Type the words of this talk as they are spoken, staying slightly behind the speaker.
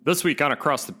This week on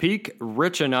Across the Peak,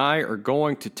 Rich and I are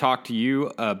going to talk to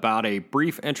you about a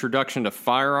brief introduction to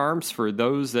firearms for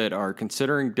those that are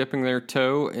considering dipping their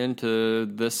toe into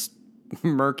this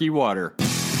murky water.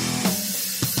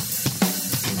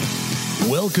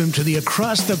 Welcome to the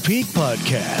Across the Peak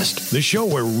podcast, the show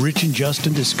where Rich and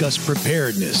Justin discuss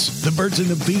preparedness, the birds and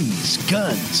the bees,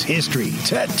 guns, history,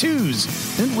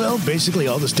 tattoos, and, well, basically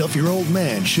all the stuff your old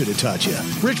man should have taught you.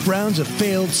 Rich Brown's a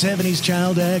failed 70s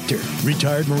child actor,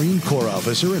 retired Marine Corps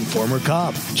officer, and former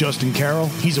cop. Justin Carroll,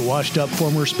 he's a washed-up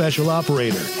former special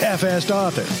operator, half-assed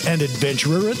author, and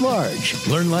adventurer at large.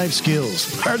 Learn life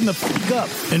skills, harden the f*** up,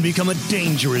 and become a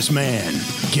dangerous man.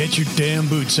 Get your damn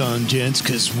boots on, gents,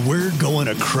 because we're going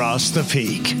across the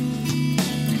peak.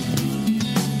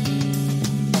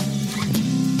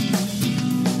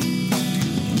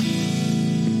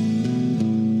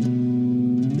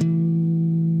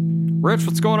 Rich,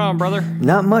 what's going on, brother?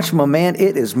 Not much, my man.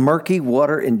 It is murky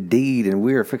water indeed, and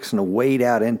we are fixing to wade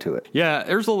out into it. Yeah,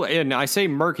 and I say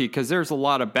murky because there's a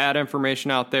lot of bad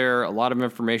information out there, a lot of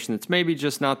information that's maybe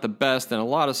just not the best, and a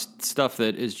lot of stuff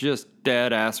that is just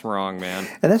dead ass wrong, man.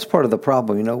 And that's part of the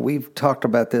problem. You know, we've talked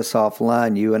about this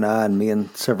offline, you and I and me and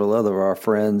several other of our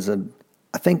friends, and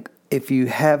I think if you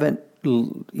haven't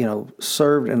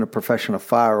served in a profession of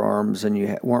firearms and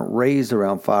you weren't raised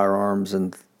around firearms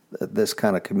and this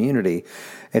kind of community,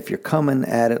 if you're coming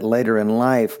at it later in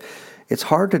life, it's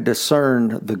hard to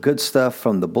discern the good stuff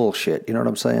from the bullshit. You know what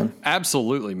I'm saying?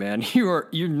 Absolutely, man. You're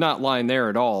not lying there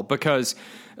at all because,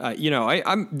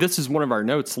 this is one of our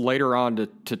notes later on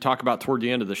to talk about toward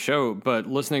the end of the show, but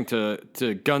listening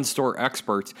to gun store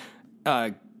experts,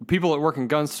 people that work in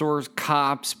gun stores,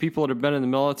 cops, people that have been in the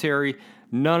military,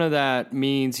 none of that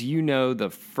means you know the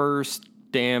first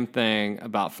damn thing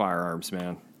about firearms,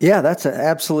 man. Yeah, that's an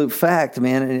absolute fact,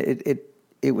 man. And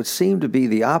it would seem to be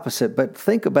the opposite, but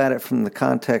think about it from the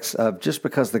context of just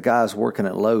because the guy's working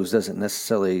at Lowe's doesn't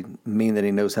necessarily mean that he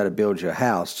knows how to build you a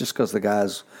house. Just because the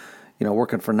guy's,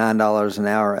 working for $9 an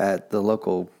hour at the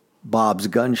local Bob's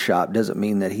gun shop doesn't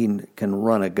mean that he can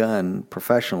run a gun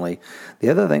professionally. The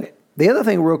other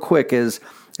thing real quick is,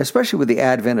 especially with the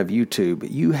advent of YouTube,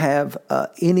 you have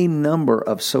any number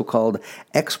of so-called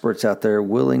experts out there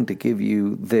willing to give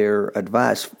you their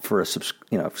advice for a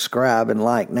subscribe and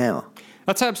like now.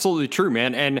 That's absolutely true,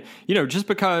 man. And, just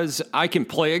because I can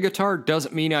play a guitar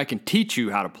doesn't mean I can teach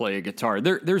you how to play a guitar.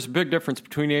 There's a big difference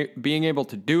between being able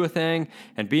to do a thing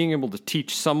and being able to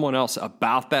teach someone else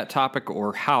about that topic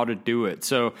or how to do it.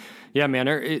 So, yeah, man,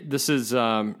 this is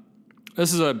a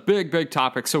big, big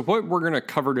topic. So what we're going to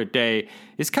cover today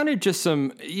is kind of just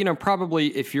some,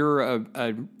 probably if you're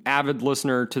a avid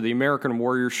listener to the American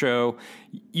Warrior Show,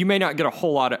 you may not get a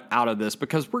whole lot out of this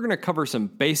because we're going to cover some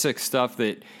basic stuff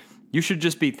that you should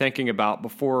just be thinking about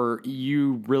before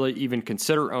you really even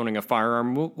consider owning a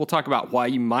firearm. We'll talk about why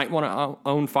you might want to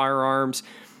own firearms.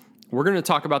 We're going to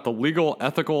talk about the legal,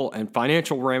 ethical, and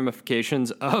financial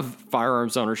ramifications of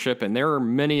firearms ownership, and there are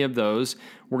many of those.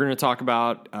 We're going to talk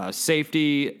about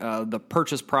safety, the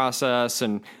purchase process,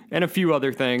 and a few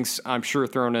other things I'm sure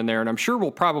thrown in there. And I'm sure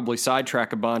we'll probably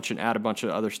sidetrack a bunch and add a bunch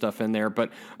of other stuff in there.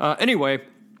 But anyway,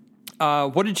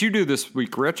 what did you do this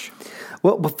week, Rich?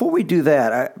 Well, before we do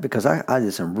that, because I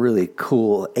did some really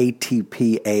cool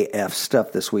ATP AF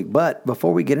stuff this week. But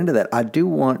before we get into that, I do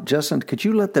want, Justin, could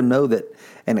you let them know that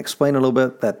and explain a little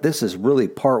bit that this is really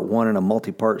part one in a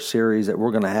multi-part series that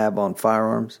we're going to have on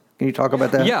firearms? Can you talk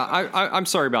about that? Yeah, I'm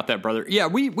sorry about that, brother. Yeah,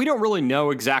 we don't really know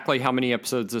exactly how many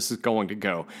episodes this is going to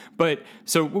go. But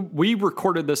so we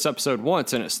recorded this episode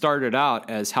once, and it started out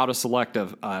as how to select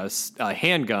a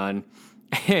handgun.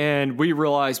 And we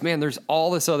realized, man, there's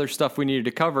all this other stuff we needed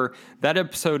to cover. That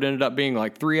episode ended up being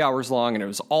like 3 hours long, and it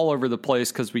was all over the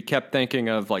place because we kept thinking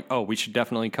of like, oh, we should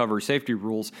definitely cover safety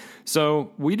rules.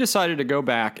 So we decided to go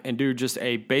back and do just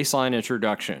a baseline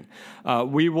introduction.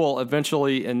 We will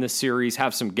eventually in this series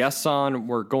have some guests on.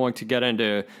 We're going to get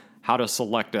into how to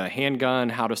select a handgun,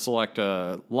 how to select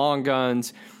long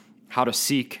guns, how to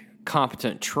seek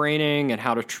competent training, and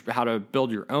how to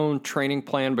build your own training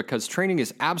plan, because training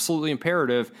is absolutely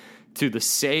imperative to the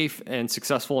safe and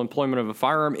successful employment of a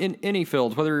firearm in any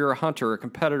field, whether you're a hunter, a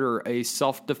competitor, a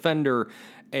self-defender,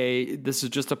 this is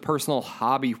just a personal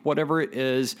hobby, whatever it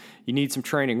is, you need some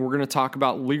training. We're going to talk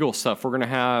about legal stuff. We're going to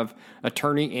have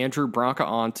attorney Andrew Branca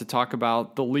on to talk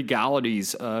about the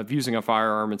legalities of using a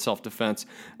firearm in self-defense.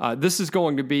 This is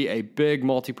going to be a big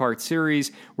multi-part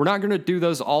series. We're not going to do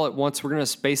those all at once. We're going to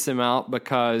space them out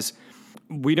because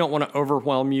we don't want to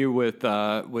overwhelm you with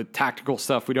tactical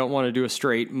stuff. We don't want to do a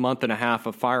straight month and a half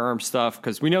of firearm stuff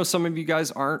because we know some of you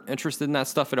guys aren't interested in that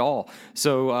stuff at all.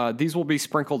 So these will be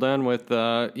sprinkled in with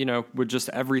with just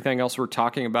everything else we're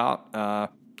talking about.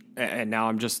 And now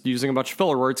I'm just using a bunch of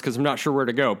filler words because I'm not sure where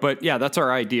to go. But yeah, that's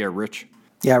our idea, Rich.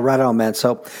 Yeah, right on, man.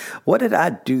 So what did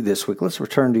I do this week? Let's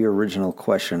return to your original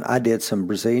question. I did some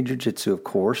Brazilian Jiu-Jitsu, of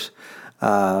course.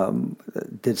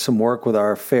 Did some work with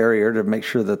our farrier to make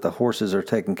sure that the horses are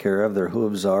taken care of, their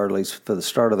hooves are, at least for the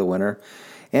start of the winter,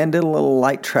 and did a little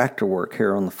light tractor work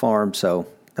here on the farm. So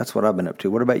that's what I've been up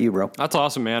to. What about you, bro? That's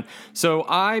awesome, man. So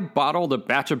I bottled a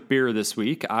batch of beer this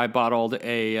week. I bottled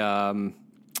a,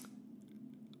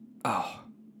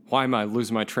 why am I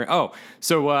losing my train?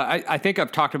 So I think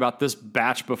I've talked about this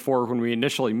batch before when we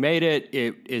initially made it.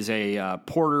 It is a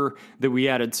porter that we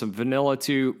added some vanilla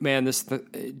to. Man, this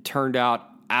turned out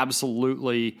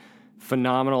absolutely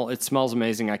phenomenal. It smells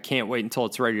amazing. I can't wait until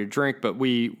it's ready to drink, but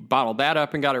we bottled that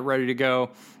up and got it ready to go.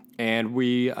 And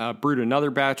we brewed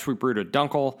another batch. We brewed a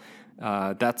Dunkel.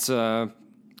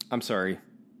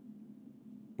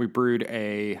 We brewed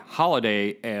a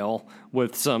holiday ale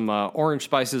with some orange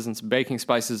spices and some baking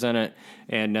spices in it,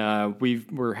 and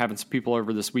we're having some people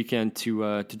over this weekend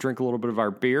to drink a little bit of our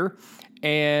beer.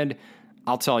 And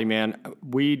I'll tell you, man,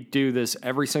 we do this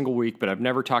every single week, but I've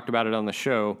never talked about it on the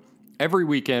show. Every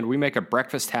weekend, we make a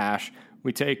breakfast hash.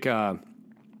 We take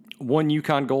one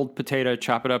Yukon Gold potato,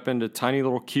 chop it up into tiny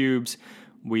little cubes.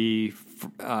 We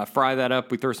fry that up.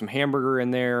 We throw some hamburger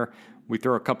in there. We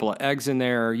throw a couple of eggs in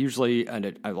there, usually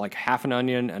like half an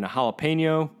onion and a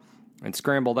jalapeno, and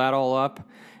scramble that all up.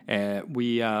 And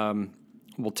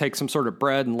we'll take some sort of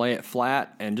bread and lay it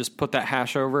flat and just put that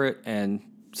hash over it and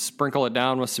sprinkle it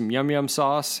down with some yum yum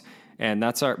sauce. And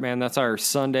that's our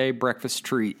Sunday breakfast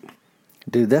treat.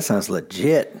 Dude, that sounds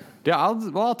legit. Yeah,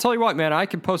 I'll tell you what, man. I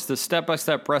can post a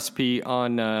step-by-step recipe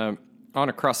on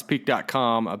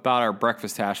acrossthepeak.com about our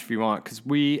breakfast hash if you want, because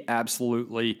we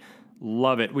absolutely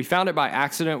love it. We found it by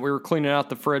accident. We were cleaning out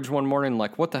the fridge one morning,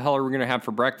 like, what the hell are we going to have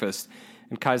for breakfast?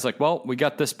 And Kai's like, well, we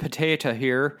got this potato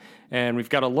here, and we've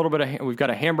got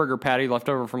a hamburger patty left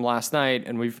over from last night,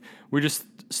 and we just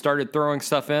started throwing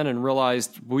stuff in and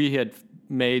realized we had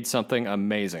made something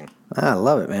amazing. I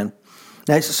love it, man.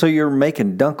 Nice. So you're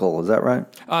making Dunkel, is that right?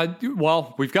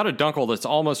 Well, we've got a Dunkel that's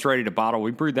almost ready to bottle.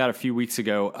 We brewed that a few weeks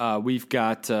ago. We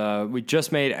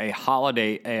just made a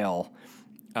holiday ale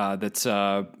that's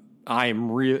it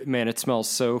smells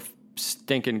so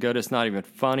stinking good. It's not even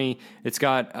funny. It's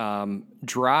got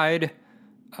dried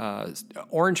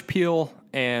orange peel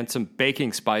and some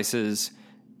baking spices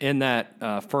in that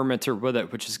fermenter with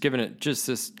it, which is giving it just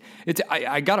this.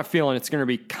 I got a feeling it's going to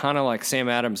be kind of like Sam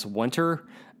Adams Winter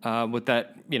with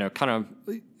that, kind of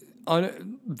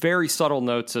very subtle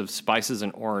notes of spices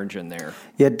and orange in there.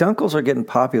 Yeah, Dunkels are getting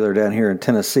popular down here in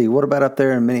Tennessee. What about up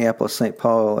there in Minneapolis, St.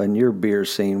 Paul, and your beer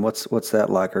scene? What's that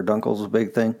like? Are Dunkels a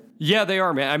big thing? Yeah, they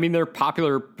are, man. I mean, they're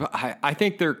popular. I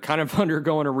think they're kind of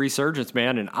undergoing a resurgence,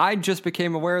 man. And I just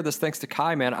became aware of this thanks to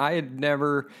Kai, man.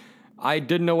 I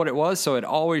didn't know what it was, so I'd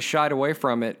always shied away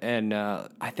from it. And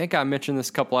I think I mentioned this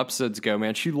a couple episodes ago,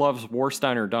 man. She loves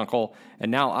Warsteiner Dunkel,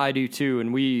 and now I do too.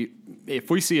 And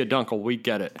if we see a Dunkel, we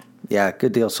get it. Yeah,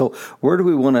 good deal. So where do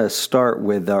we want to start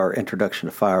with our introduction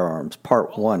to firearms,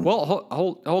 part one? Well,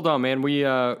 hold on, man. We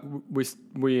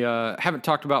haven't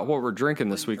talked about what we're drinking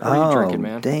this week. What are you drinking,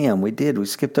 man? Damn, we did. We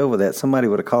skipped over that. Somebody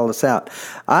would have called us out.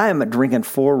 I am drinking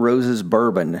Four Roses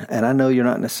bourbon, and I know you're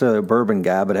not necessarily a bourbon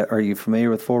guy, but are you familiar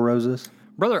with Four Roses?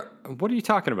 Brother, what are you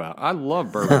talking about? I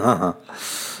love bourbon.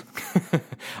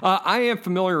 I am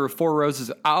familiar with Four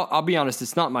Roses. I'll be honest,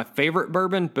 it's not my favorite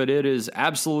bourbon, but it is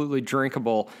absolutely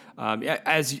drinkable.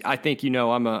 As I think you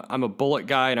know, I'm a Bullet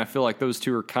guy, and I feel like those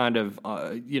two are kind of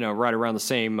right around the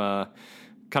same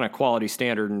kind of quality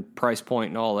standard and price point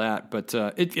and all that. But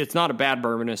it's not a bad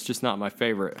bourbon. It's just not my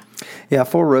favorite. Yeah,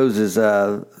 Four Roses,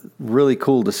 really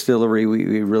cool distillery.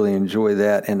 We really enjoy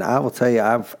that, and I will tell you,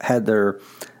 I've had their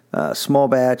small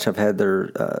batch. I've had their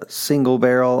single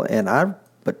barrel,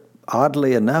 but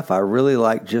oddly enough, I really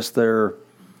like just their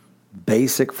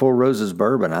basic Four Roses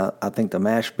bourbon. I think the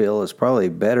mash bill is probably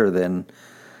better than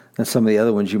some of the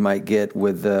other ones you might get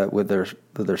with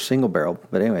their single barrel.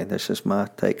 But anyway, that's just my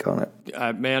take on it.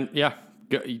 Man, yeah.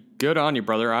 Good on you,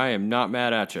 brother. I am not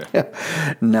mad at you.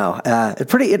 No. A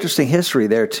pretty interesting history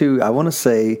there, too. I want to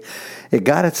say it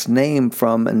got its name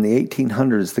from, in the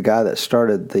 1800s, the guy that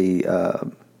started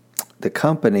the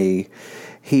company.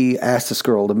 He asked this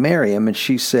girl to marry him, and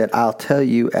she said, "I'll tell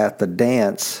you at the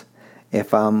dance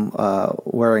if I'm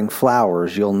wearing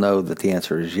flowers, you'll know that the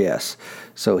answer is yes."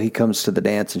 So he comes to the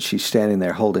dance, and she's standing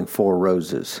there holding four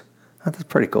roses. That's a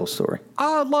pretty cool story.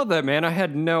 I love that, man. I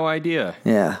had no idea.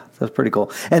 Yeah, that's pretty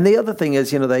cool. And the other thing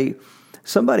is,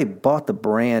 somebody bought the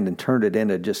brand and turned it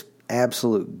into just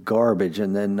absolute garbage,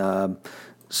 and then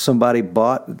somebody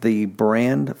bought the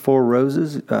brand Four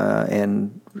Roses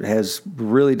and has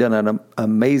really done an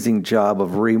amazing job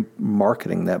of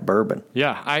remarketing that bourbon.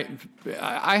 Yeah,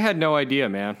 I had no idea,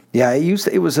 man. Yeah,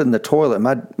 it was in the toilet.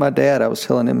 My dad, I was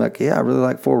telling him, like, yeah, I really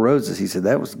like Four Roses. He said,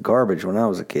 that was garbage when I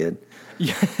was a kid.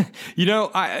 Yeah,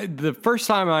 the first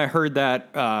time I heard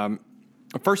that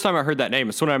name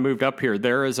is when I moved up here.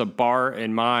 There is a bar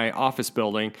in my office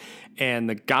building, and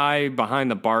the guy behind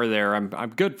the bar there,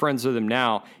 I'm good friends with him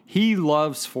now. He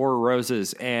loves Four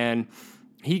Roses, and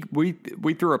we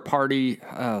threw a party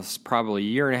probably a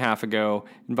year and a half ago,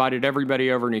 invited everybody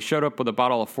over, and he showed up with a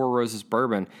bottle of Four Roses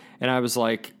bourbon, and I was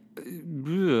like,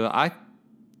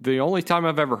 the only time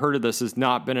I've ever heard of this has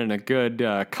not been in a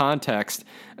good context.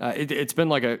 It's been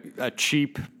like a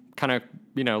cheap kind of,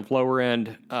 lower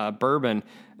end bourbon.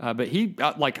 But he,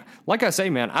 like I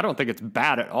say, man, I don't think it's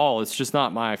bad at all. It's just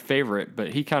not my favorite,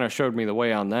 but he kind of showed me the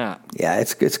way on that. Yeah,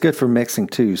 it's good for mixing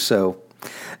too. So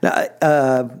now,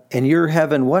 and you're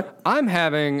having what? I'm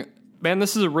having, man,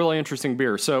 this is a really interesting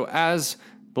beer. So as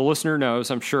the listener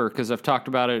knows, I'm sure, because I've talked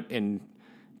about it in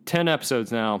 10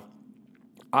 episodes now,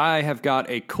 I have got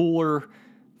a cooler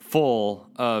full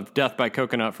of Death by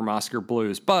Coconut from Oscar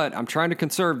Blues, but I'm trying to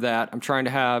conserve that. I'm trying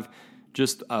to have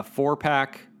just a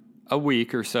 4-pack a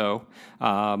week or so,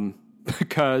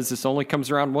 because this only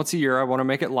comes around once a year. I want to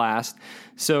make it last.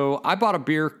 So I bought a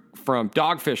beer from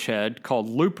Dogfish Head called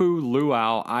Lupu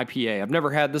Luau IPA. I've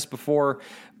never had this before,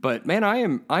 but man, I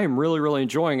am really, really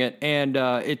enjoying it. And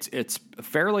it's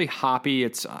fairly hoppy.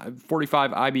 It's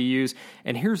 45 IBUs.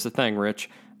 And here's the thing, Rich.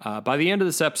 By the end of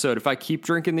this episode, if I keep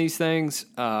drinking these things,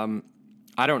 I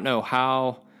don't know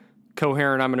how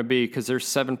coherent I'm going to be, because there's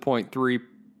 7.3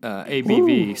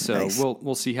 ABV. Ooh, so nice.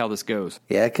 We'll see how this goes.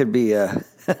 Yeah, it could be.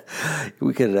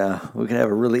 We could have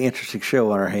a really interesting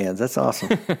show on our hands. That's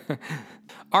awesome.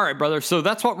 All right, brother. So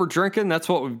that's what we're drinking. That's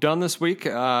what we've done this week.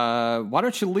 Why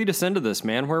don't you lead us into this,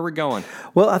 man? Where are we going?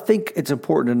 Well, I think it's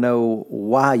important to know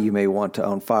why you may want to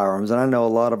own firearms. And I know a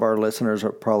lot of our listeners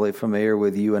are probably familiar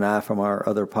with you and I from our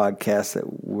other podcasts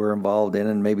that we're involved in,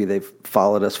 and maybe they've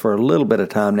followed us for a little bit of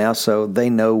time now, so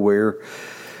they know we're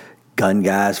gun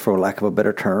guys, for lack of a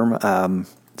better term.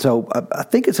 So I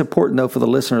think it's important, though, for the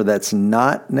listener that's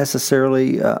not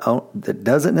necessarily that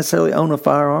doesn't necessarily own a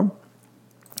firearm,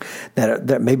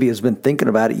 that maybe has been thinking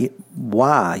about it,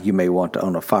 why you may want to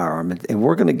own a firearm. And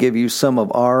we're going to give you some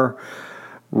of our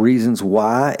reasons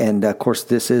why. And, of course,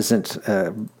 this isn't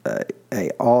a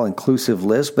all-inclusive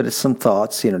list, but it's some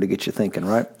thoughts, to get you thinking,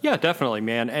 right? Yeah, definitely,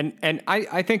 man. And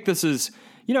I think this is,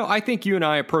 I think you and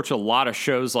I approach a lot of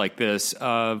shows like this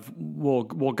of we'll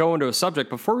go into a subject.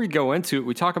 Before we go into it,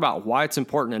 we talk about why it's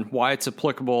important and why it's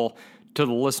applicable to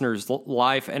the listener's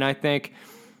life. And I think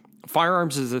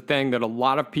firearms is a thing that a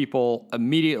lot of people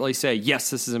immediately say, yes,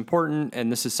 this is important, and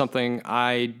this is something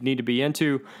I need to be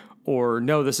into, or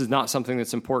no, this is not something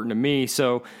that's important to me.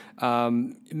 So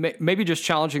maybe just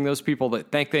challenging those people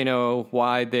that think they know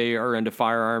why they are into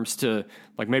firearms to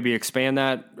maybe expand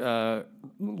that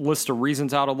list of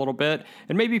reasons out a little bit.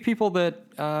 And maybe people that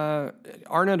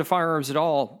aren't into firearms at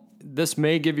all, this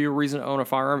may give you a reason to own a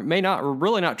firearm. It may not. We're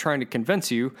really not trying to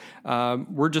convince you.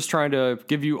 We're just trying to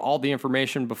give you all the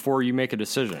information before you make a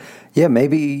decision. Yeah,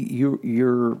 maybe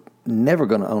you're never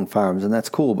going to own firearms, and that's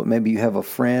cool. But maybe you have a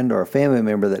friend or a family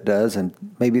member that does, and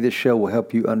maybe this show will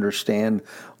help you understand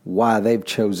why they've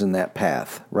chosen that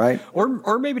path, right?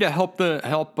 Or maybe to help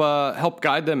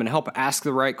guide them and help ask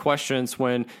the right questions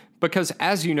because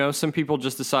as you know, some people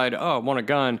just decide, I want a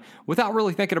gun without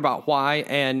really thinking about why.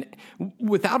 And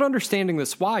without understanding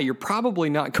this why, you're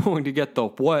probably not going to get the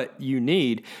what you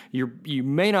need. You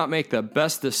may not make the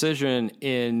best decision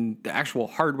in the actual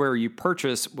hardware you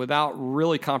purchase without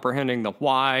really comprehending the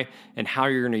why and how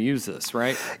you're going to use this,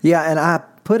 right? Yeah, and I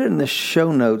put it in the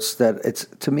show notes that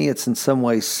to me it's in some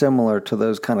ways similar to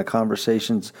those kind of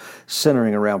conversations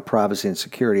centering around privacy and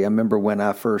security. I remember when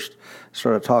I first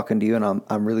started talking to you, and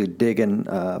I'm really digging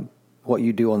what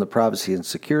you do on the privacy and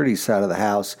security side of the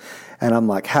house, and I'm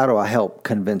like, how do I help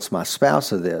convince my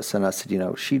spouse of this? And I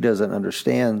said, she doesn't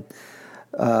understand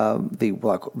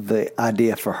the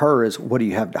idea for her is, what do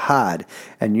you have to hide?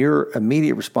 And your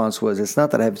immediate response was, it's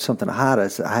not that I have something to hide,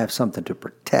 it's that I have something to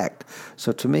protect.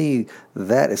 So to me,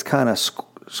 that is kind of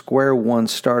square one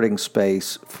starting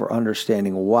space for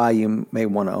understanding why you may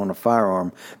want to own a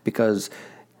firearm, because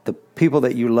the people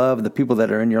that you love, the people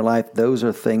that are in your life, those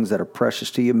are things that are precious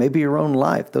to you. Maybe your own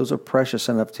life, those are precious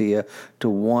enough to you to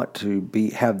want to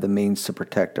have the means to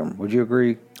protect them. Would you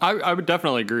agree? I would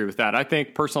definitely agree with that. I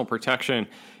think personal protection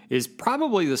is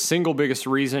probably the single biggest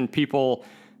reason people,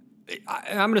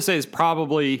 I'm going to say is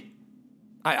probably,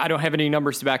 I don't have any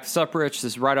numbers to back this up, Rich.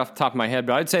 This is right off the top of my head,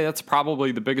 but I'd say that's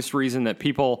probably the biggest reason that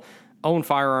people own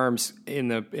firearms in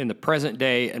the present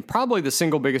day, and probably the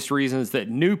single biggest reasons that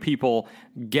new people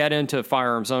get into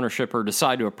firearms ownership or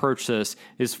decide to approach this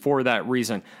is for that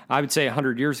reason. I would say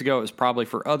 100 years ago it was probably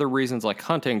for other reasons like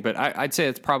hunting, but I'd say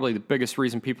it's probably the biggest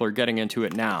reason people are getting into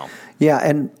it now. Yeah,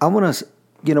 and I want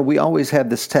to, we always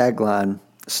have this tagline,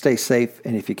 stay safe,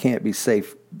 and if you can't be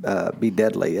safe, be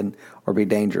deadly or be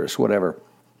dangerous, whatever.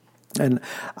 And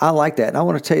I like that. And I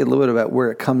want to tell you a little bit about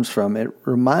where it comes from. It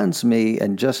reminds me,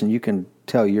 and Justin, you can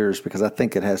tell yours because I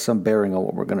think it has some bearing on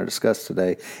what we're going to discuss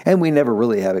today. And we never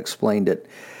really have explained it.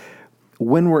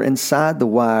 When we're inside the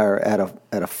wire at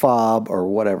a FOB or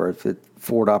whatever, if it's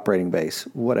forward operating base,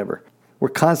 whatever, we're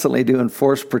constantly doing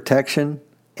force protection.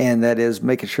 And that is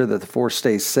making sure that the force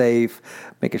stays safe,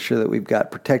 making sure that we've got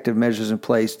protective measures in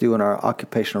place, doing our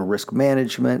occupational risk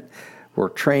management. We're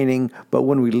training, but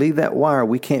when we leave that wire,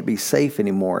 we can't be safe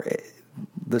anymore.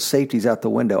 The safety's out the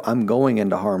window. I'm going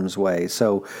into harm's way.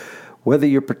 So whether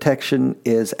your protection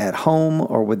is at home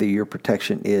or whether your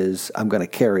protection is I'm going to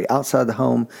carry outside the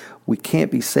home, we can't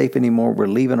be safe anymore. We're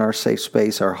leaving our safe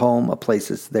space, our home, a place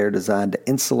that's there designed to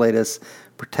insulate us,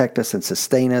 protect us, and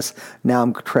sustain us. Now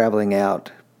I'm traveling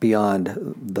out beyond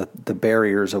the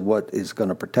barriers of what is going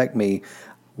to protect me,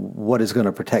 what is going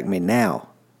to protect me now.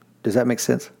 Does that make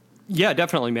sense? Yeah,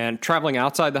 definitely, man. Traveling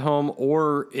outside the home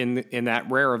or in that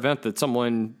rare event that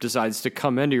someone decides to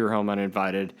come into your home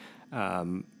uninvited,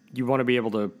 you want to be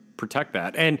able to protect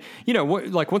that. And,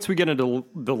 like once we get into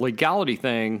the legality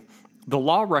thing, the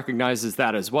law recognizes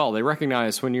that as well. They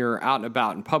recognize when you're out and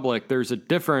about in public, there's a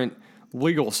different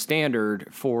legal standard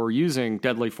for using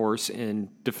deadly force in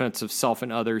defense of self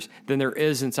and others than there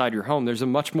is inside your home. There's a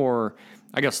much more,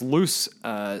 loose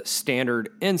standard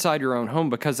inside your own home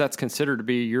because that's considered to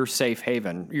be your safe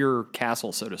haven, your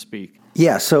castle, so to speak.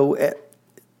 Yeah, so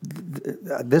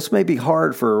this may be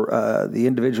hard for the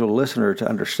individual listener to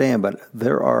understand, but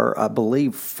there are, I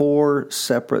believe, 4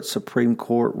 separate Supreme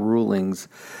Court rulings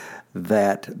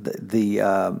that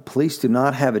the police do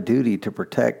not have a duty to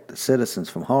protect citizens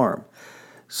from harm.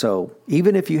 So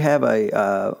even if you have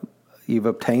you've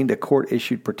obtained a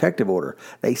court-issued protective order,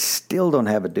 they still don't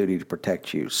have a duty to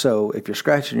protect you. So if you're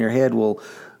scratching your head, well,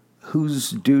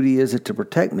 whose duty is it to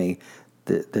protect me?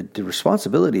 The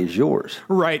responsibility is yours.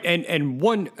 Right. And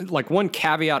one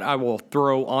caveat I will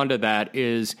throw onto that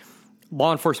is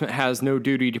law enforcement has no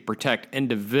duty to protect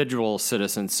individual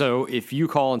citizens. So if you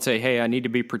call and say, hey, I need to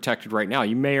be protected right now,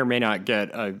 you may or may not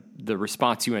get the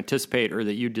response you anticipate or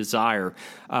that you desire.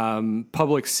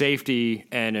 Public safety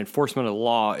and enforcement of the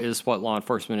law is what law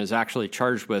enforcement is actually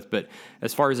charged with. But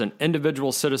as far as an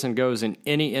individual citizen goes in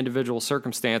any individual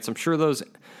circumstance, I'm sure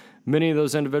many of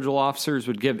those individual officers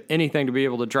would give anything to be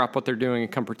able to drop what they're doing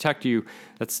and come protect you.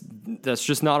 That's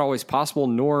just not always possible,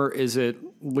 nor is it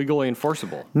legally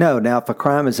enforceable. No. Now, if a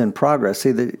crime is in progress,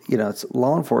 see,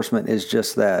 law enforcement is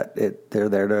just that. They're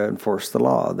there to enforce the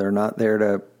law. They're not there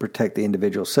to protect the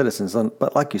individual citizens.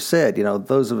 But like you said,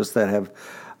 those of us that have,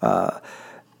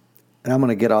 and I'm going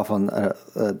to get off on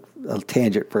a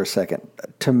tangent for a second.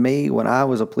 To me, when I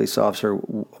was a police officer,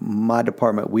 my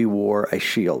department, we wore a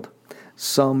shield.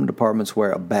 Some departments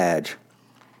wear a badge.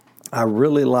 I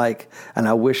really like, and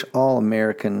I wish all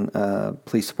American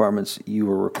police departments, you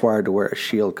were required to wear a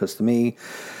shield, because to me,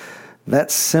 that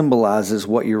symbolizes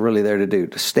what you're really there to do,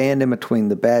 to stand in between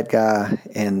the bad guy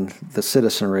and the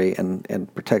citizenry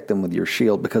and protect them with your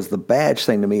shield. Because the badge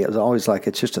thing to me is always like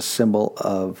it's just a symbol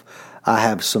of I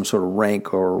have some sort of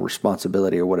rank or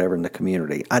responsibility or whatever in the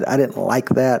community. I didn't like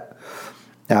that.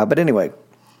 But anyway,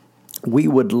 we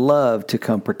would love to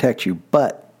come protect you,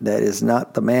 but that is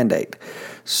not the mandate.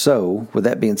 So, with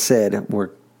that being said,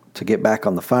 to get back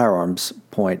on the firearms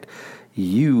point,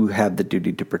 you have the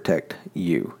duty to protect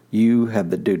you. You have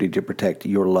the duty to protect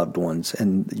your loved ones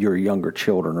and your younger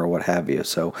children or what have you.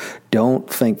 So don't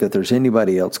think that there's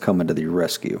anybody else coming to your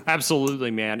rescue.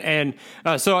 Absolutely, man. And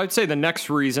so I'd say the next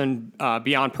reason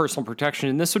beyond personal protection,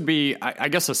 and this would be, I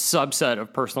guess, a subset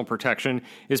of personal protection,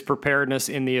 is preparedness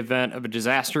in the event of a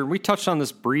disaster. We touched on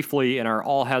this briefly in our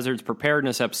All Hazards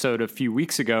Preparedness episode a few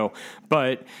weeks ago,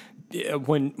 but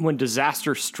when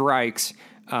disaster strikes,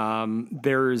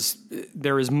 there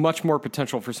is much more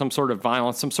potential for some sort of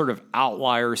violence, some sort of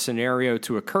outlier scenario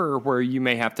to occur where you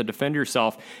may have to defend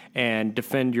yourself and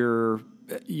defend your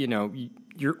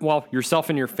yourself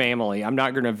and your family. I'm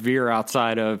not going to veer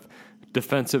outside of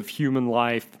defense of human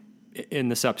life in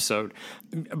this episode.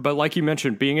 But like you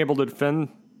mentioned, being able to defend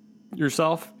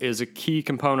yourself is a key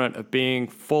component of being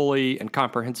fully and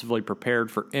comprehensively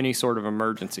prepared for any sort of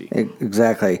emergency.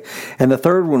 Exactly. And the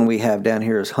third one we have down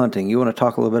here is hunting. You want to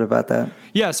talk a little bit about that?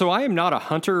 Yeah, so I am not a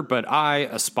hunter, but I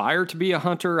aspire to be a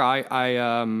hunter.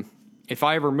 If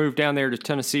I ever move down there to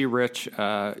Tennessee, Rich,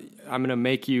 I'm going to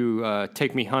make you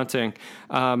take me hunting.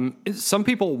 Some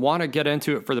people want to get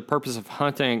into it for the purpose of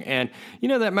hunting, and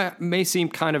that may seem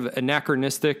kind of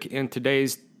anachronistic in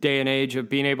today's day and age of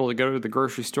being able to go to the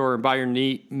grocery store and buy your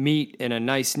meat in a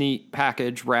nice, neat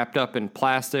package wrapped up in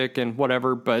plastic and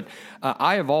whatever. But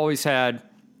I have always had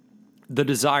the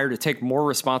desire to take more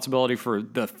responsibility for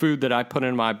the food that I put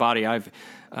in my body.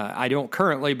 I don't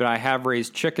currently, but I have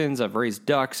raised chickens, I've raised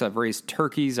ducks, I've raised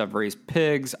turkeys, I've raised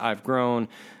pigs, I've grown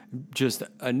just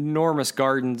enormous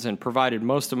gardens and provided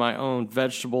most of my own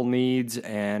vegetable needs.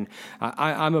 And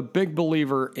I'm a big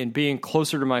believer in being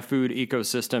closer to my food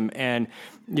ecosystem. And,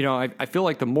 I feel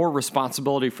like the more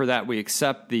responsibility for that we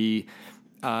accept, the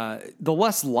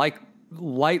less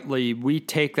lightly we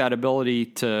take that ability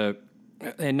to,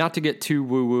 and not to get too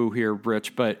woo-woo here,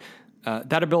 Rich, but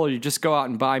that ability to just go out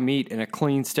and buy meat in a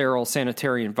clean, sterile,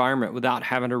 sanitary environment without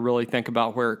having to really think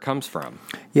about where it comes from.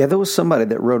 Yeah, there was somebody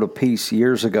that wrote a piece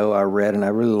years ago I read, and I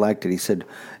really liked it. He said,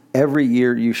 every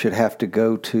year you should have to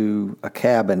go to a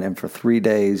cabin and for 3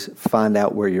 days find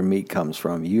out where your meat comes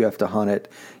from. You have to hunt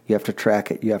it, you have to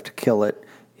track it, you have to kill it,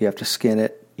 you have to skin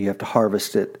it, you have to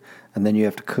harvest it, and then you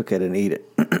have to cook it and eat it.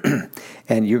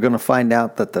 And you're going to find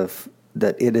out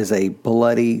that it is a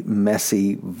bloody,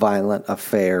 messy, violent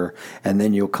affair, and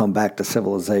then you'll come back to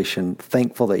civilization,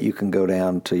 thankful that you can go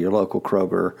down to your local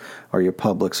Kroger or your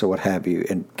Publix or what have you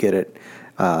and get it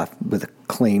with a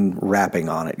clean wrapping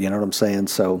on it. You know what I'm saying?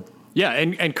 So yeah,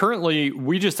 and currently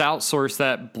we just outsource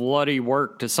that bloody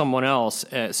work to someone else,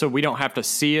 so we don't have to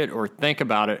see it or think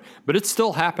about it. But it's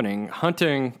still happening.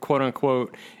 Hunting, quote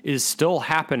unquote, is still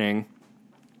happening.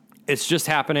 It's just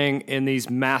happening in these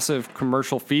massive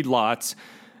commercial feedlots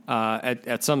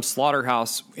at some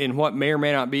slaughterhouse in what may or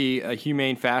may not be a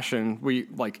humane fashion. We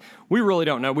really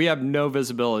don't know. We have no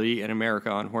visibility in America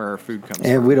on where our food comes from.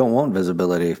 And we don't want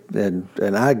visibility, and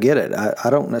I get it. I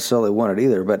don't necessarily want it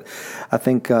either, but I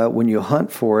think when you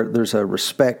hunt for it, there's a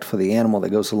respect for the animal that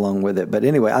goes along with it. But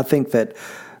anyway, I think that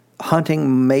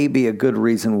hunting may be a good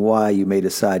reason why you may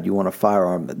decide you want a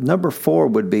firearm. Number 4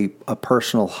 would be a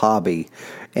personal hobby.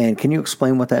 And can you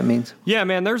explain what that means? Yeah,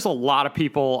 man, there's a lot of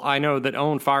people I know that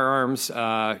own firearms,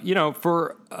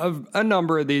 for a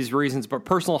number of these reasons, but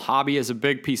personal hobby is a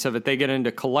big piece of it. They get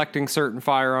into collecting certain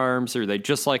firearms, or they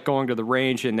just like going to the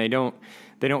range and they don't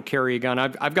carry a gun.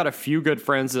 I've got a few good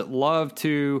friends that love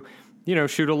to,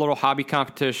 shoot a little hobby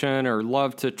competition or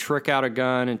love to trick out a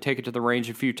gun and take it to the range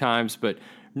a few times, but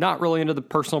not really into the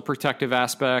personal protective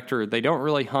aspect, or they don't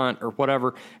really hunt or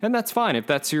whatever. And that's fine. If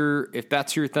that's your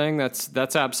thing,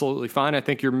 that's absolutely fine. I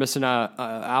think you're missing out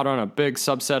on a big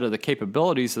subset of the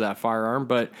capabilities of that firearm,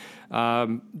 but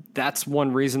that's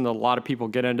one reason that a lot of people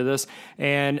get into this.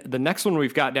 And the next one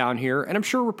we've got down here, and I'm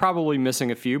sure we're probably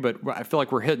missing a few, but I feel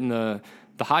like we're hitting the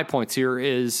high points here,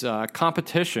 is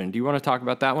competition. Do you want to talk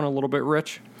about that one a little bit,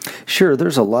 Rich? Sure.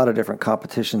 There's a lot of different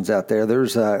competitions out there.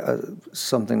 There's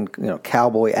something,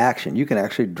 cowboy action. You can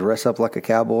actually dress up like a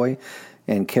cowboy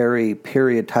and carry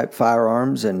period type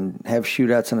firearms and have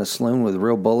shootouts in a saloon with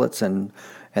real bullets, and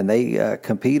they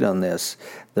compete on this.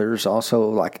 There's also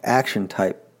like action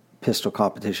type pistol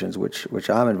competitions, which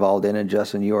I'm involved in, and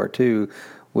Justin, you are too,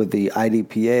 with the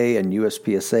IDPA and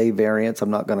USPSA variants. I'm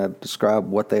not going to describe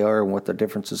what they are and what the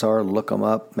differences are. Look them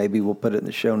up. Maybe we'll put it in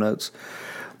the show notes.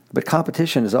 But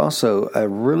competition is also a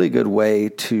really good way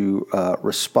to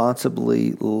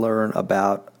responsibly learn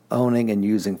about owning and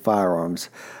using firearms.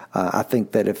 I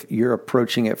think that if you're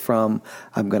approaching it from,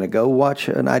 I'm going to go watch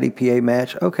an IDPA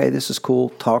match, okay, this is cool,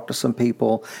 talk to some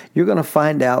people, you're going to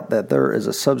find out that there is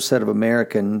a subset of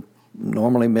American,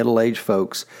 normally middle-aged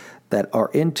folks, that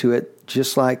are into it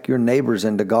just like your neighbors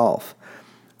into golf.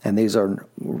 And these are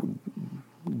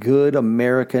good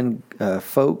American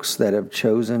folks that have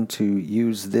chosen to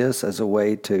use this as a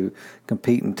way to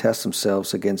compete and test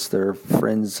themselves against their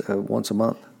friends once a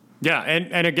month. Yeah,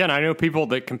 and again, I know people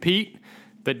that compete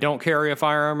that don't carry a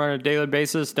firearm on a daily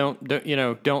basis. Don't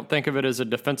think of it as a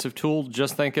defensive tool.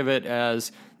 Just think of it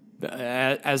as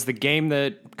the game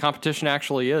that competition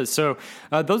actually is. So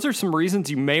those are some reasons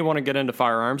you may want to get into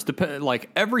firearms. Like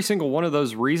every single one of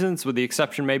those reasons, with the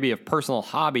exception maybe of personal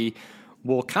hobby,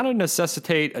 will kind of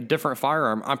necessitate a different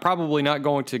firearm. I'm probably not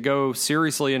going to go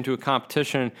seriously into a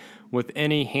competition with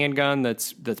any handgun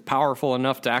that's powerful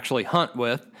enough to actually hunt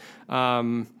with.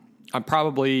 I'm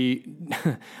probably,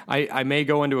 I may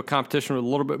go into a competition with a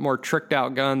little bit more tricked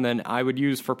out gun than I would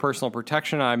use for personal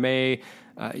protection. I may,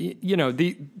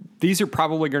 these are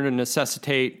probably going to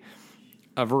necessitate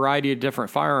a variety of different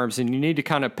firearms, and you need to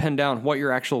kind of pin down what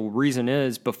your actual reason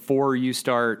is before you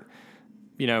start,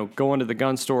 going to the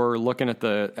gun store, looking at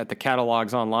the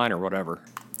catalogs online or whatever.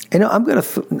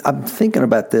 I'm thinking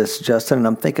about this, Justin, and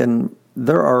I'm thinking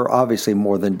there are obviously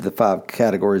more than the 5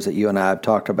 categories that you and I have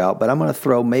talked about, but I'm going to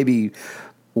throw maybe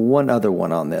one other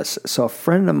one on this. So a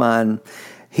friend of mine,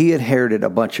 he inherited a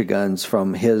bunch of guns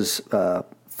from his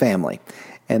family.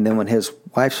 And then when his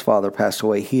wife's father passed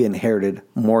away, he inherited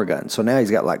more guns. So now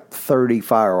he's got like 30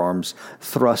 firearms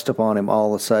thrust upon him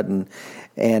all of a sudden.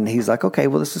 And he's like, okay,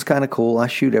 well, this is kind of cool. I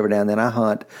shoot every now and then. I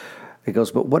hunt. He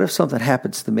goes, but what if something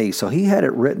happens to me? So he had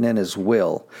it written in his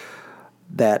will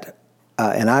that,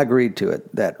 and I agreed to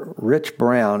it, that Rich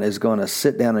Brown is going to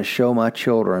sit down and show my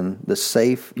children the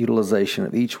safe utilization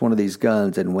of each one of these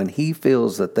guns. And when he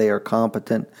feels that they are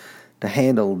competent to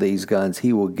handle these guns,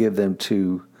 he will give them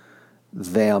to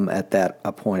them at that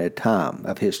appointed time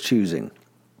of his choosing.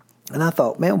 And I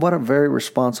thought, man, what a very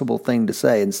responsible thing to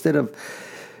say. Instead of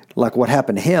like what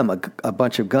happened to him, a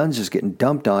bunch of guns just getting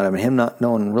dumped on him and him not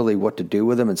knowing really what to do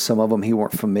with them, and some of them he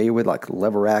weren't familiar with, like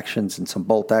lever actions and some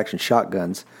bolt action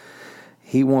shotguns.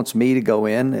 He wants me to go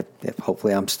in, if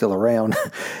hopefully I'm still around,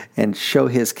 and show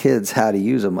his kids how to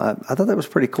use them. I thought that was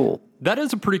pretty cool. That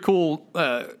is a pretty cool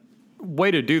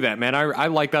way to do that, man. I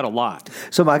like that a lot.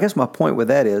 So I guess my point with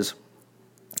that is,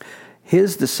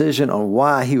 his decision on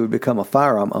why he would become a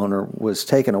firearm owner was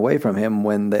taken away from him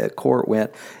when the court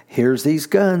went, here's these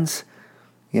guns.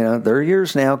 They're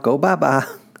yours now. Go bye-bye.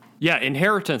 Yeah,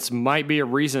 inheritance might be a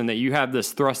reason that you have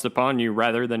this thrust upon you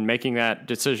rather than making that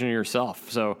decision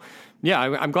yourself. So, yeah,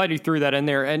 I'm glad you threw that in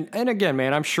there. And again,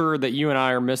 man, I'm sure that you and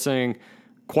I are missing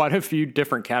quite a few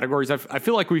different categories. I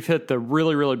feel like we've hit the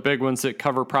really, really big ones that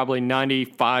cover probably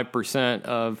 95%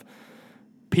 of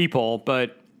people,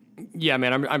 but yeah,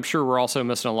 man, I'm sure we're also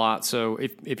missing a lot. So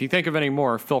if you think of any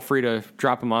more, feel free to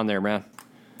drop them on there, man.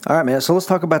 All right, man. So let's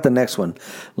talk about the next one.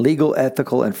 Legal,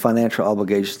 ethical, and financial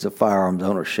obligations of firearms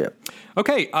ownership.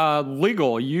 Okay,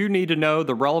 legal. You need to know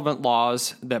the relevant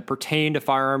laws that pertain to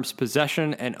firearms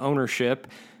possession and ownership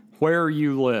where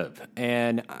you live.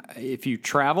 And if you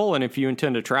travel and if you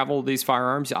intend to travel with these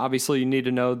firearms, obviously you need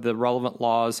to know the relevant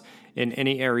laws in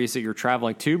any areas that you're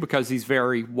traveling to, because these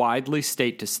vary widely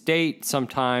state to state.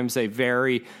 Sometimes they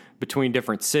vary between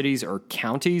different cities or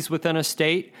counties within a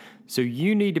state. So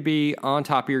you need to be on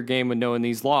top of your game with knowing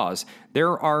these laws.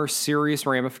 There are serious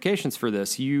ramifications for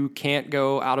this. You can't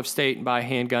go out of state and buy a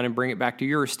handgun and bring it back to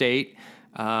your state.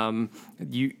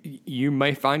 You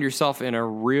may find yourself in a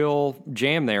real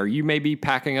jam there. You may be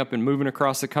packing up and moving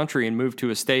across the country and move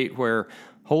to a state where,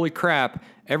 holy crap,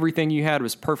 everything you had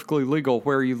was perfectly legal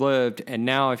where you lived, and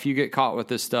now if you get caught with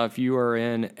this stuff, you're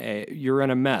in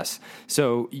a mess.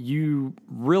 So you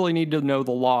really need to know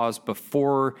the laws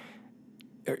before,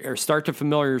 or start to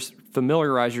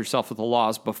familiarize yourself with the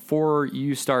laws before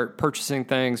you start purchasing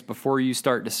things, before you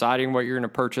start deciding what you're going to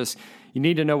purchase. You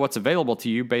need to know what's available to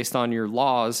you based on your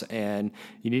laws, and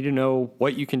you need to know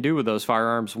what you can do with those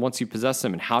firearms once you possess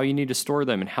them, and how you need to store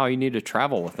them, and how you need to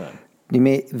travel with them.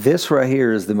 This right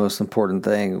here is the most important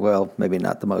thing. Well, maybe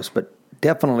not the most, but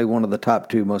definitely one of the top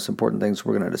 2 most important things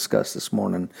we're going to discuss this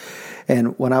morning.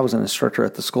 And when I was an instructor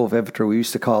at the School of Infantry, we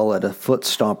used to call it a foot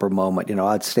stomper moment.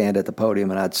 I'd stand at the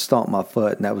podium and I'd stomp my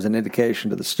foot, and that was an indication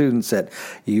to the students that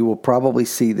you will probably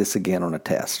see this again on a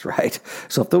test, right?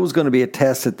 So if there was going to be a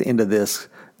test at the end of this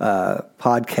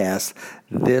podcast,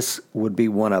 this would be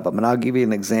one of them. And I'll give you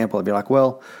an example. If you're like,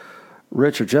 well,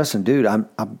 Rich or Justin, dude, I'm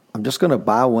just going to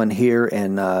buy one here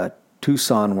in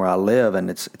Tucson where I live, and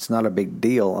it's not a big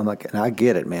deal. I'm like, and I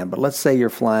get it, man. But let's say you're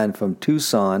flying from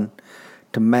Tucson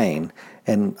to Maine,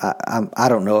 and I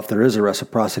don't know if there is a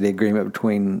reciprocity agreement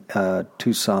between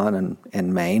Tucson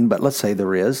and Maine, but let's say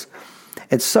there is.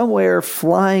 And somewhere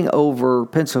flying over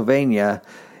Pennsylvania,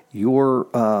 your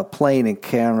plane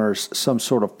encounters some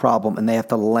sort of problem, and they have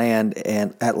to land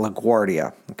at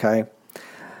LaGuardia, okay?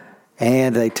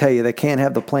 And they tell you they can't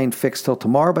have the plane fixed till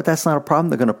tomorrow, but that's not a problem.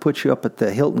 They're going to put you up at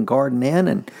the Hilton Garden Inn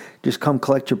and just come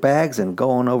collect your bags and go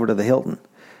on over to the Hilton.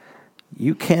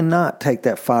 You cannot take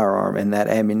that firearm and that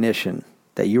ammunition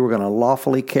that you were going to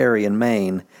lawfully carry in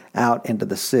Maine out into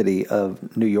the city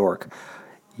of New York.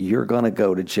 You're going to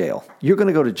go to jail. You're going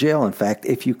to go to jail, in fact,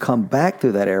 if you come back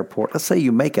through that airport. Let's say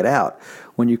you make it out.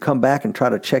 When you come back and try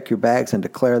to check your bags and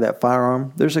declare that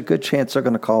firearm, there's a good chance they're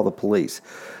going to call the police.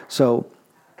 So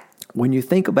when you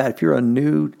think about if you're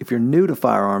new to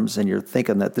firearms and you're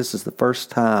thinking that this is the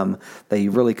first time that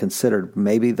you really considered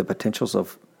maybe the potentials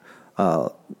of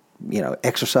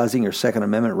exercising your Second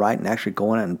Amendment right and actually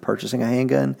going out and purchasing a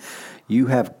handgun, you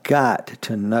have got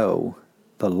to know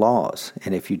the laws.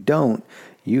 And if you don't,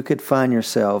 you could find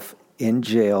yourself in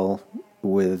jail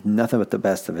with nothing but the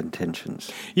best of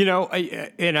intentions.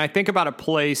 I think about a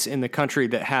place in the country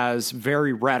that has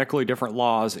very radically different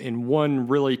laws in one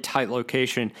really tight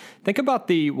location. Think about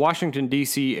the Washington,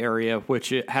 D.C. area,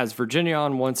 which it has Virginia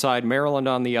on one side, Maryland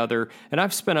on the other, and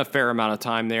I've spent a fair amount of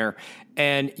time there.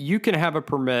 And you can have a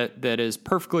permit that is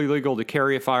perfectly legal to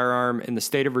carry a firearm in the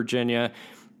state of Virginia.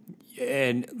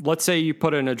 And let's say you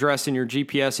put an address in your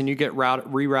GPS and you get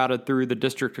rerouted through the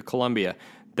District of Columbia.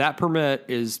 That permit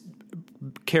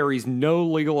carries no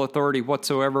legal authority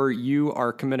whatsoever. You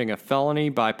are committing a felony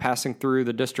by passing through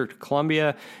the District of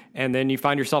Columbia, and then you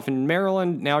find yourself in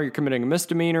Maryland. Now you're committing a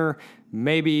misdemeanor,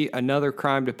 maybe another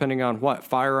crime depending on what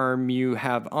firearm you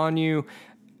have on you,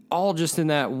 all just in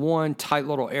that one tight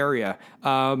little area.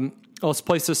 Let's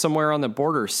place this somewhere on the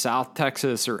border, South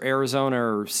Texas or Arizona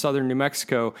or southern New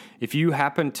Mexico. If you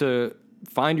happen to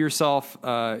find yourself, in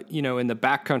the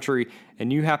backcountry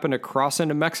and you happen to cross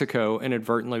into Mexico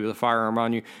inadvertently with a firearm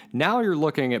on you, now you're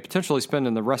looking at potentially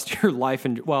spending the rest of your life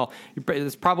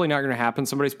it's probably not going to happen.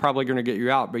 Somebody's probably going to get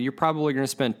you out, but you're probably going to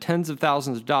spend tens of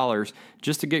thousands of dollars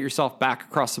just to get yourself back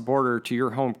across the border to your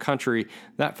home country.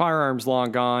 That firearm's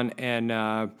long gone,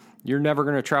 and you're never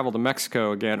going to travel to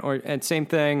Mexico again. And same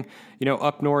thing,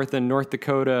 up north in North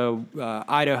Dakota,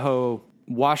 Idaho,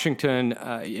 Washington,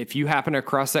 if you happen to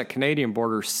cross that Canadian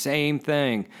border, same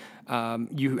thing.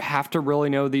 You have to really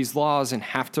know these laws and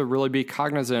have to really be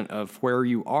cognizant of where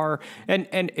you are.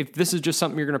 And if this is just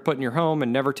something you're going to put in your home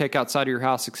and never take outside of your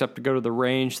house except to go to the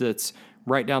range that's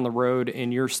right down the road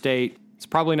in your state, it's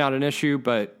probably not an issue,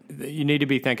 but you need to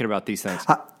be thinking about these things.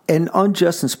 And on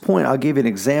Justin's point, I'll give you an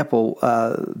example.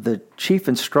 The chief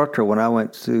instructor, when I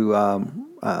went to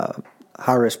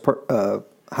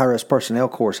high-risk personnel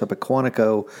course up at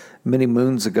Quantico many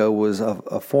moons ago, was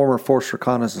a former Force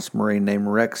Reconnaissance Marine named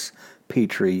Rex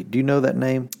Petrie. Do you know that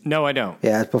name? No, I don't.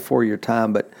 Yeah, it's before your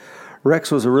time, but Rex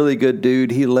was a really good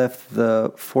dude. He left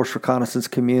the Force Reconnaissance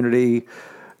community,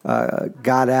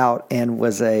 got out and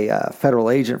was a federal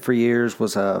agent for years,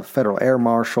 was a federal air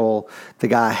marshal. The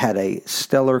guy had a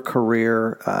stellar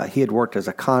career. He had worked as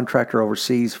a contractor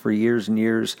overseas for years and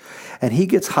years, and he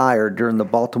gets hired during the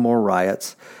Baltimore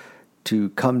riots to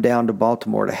come down to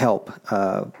Baltimore to help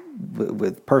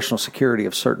with personal security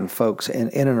of certain folks in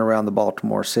and around the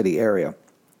Baltimore City area.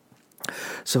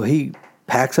 So he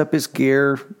packs up his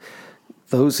gear,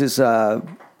 throws his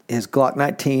Glock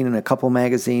 19 and a couple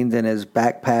magazines in his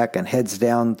backpack, and heads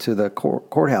down to the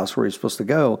courthouse where he's supposed to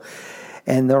go.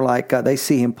 And they're like, they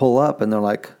see him pull up, and they're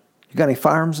like, "You got any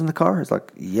firearms in the car?" He's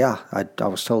like, "Yeah, I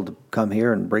was told to come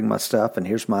here and bring my stuff, and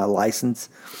here's my license."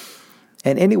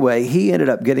 And anyway, he ended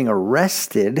up getting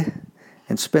arrested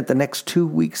and spent the next 2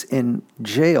 weeks in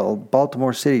jail,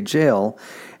 Baltimore City jail.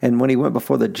 And when he went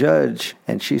before the judge,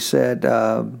 and she said,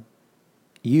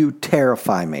 "You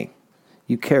terrify me.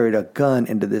 You carried a gun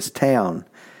into this town.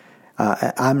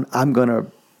 I'm going to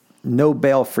no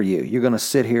bail for you. You're going to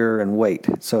sit here and wait."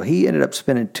 So he ended up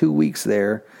spending 2 weeks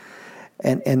there.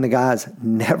 And the guy's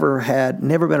never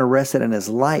been arrested in his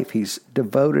life. He's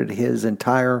devoted his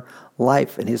entire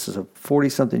life, and he's a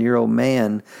 40-something-year-old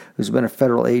man who's been a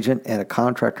federal agent and a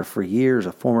contractor for years,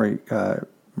 a former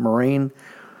Marine.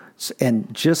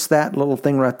 And just that little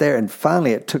thing right there. And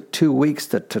finally, it took 2 weeks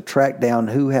to track down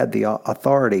who had the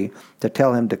authority to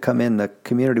tell him to come in the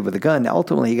community with a gun. Now,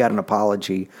 ultimately, he got an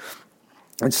apology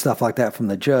and stuff like that from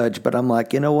the judge. But I'm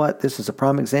like, you know what? This is a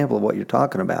prime example of what you're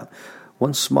talking about.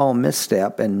 One small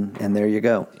misstep, and there you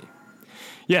go.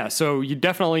 Yeah, so you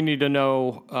definitely need to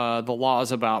know the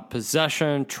laws about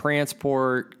possession,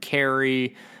 transport,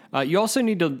 carry. You also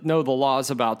need to know the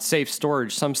laws about safe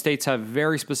storage. Some states have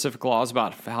very specific laws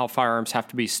about how firearms have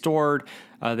to be stored.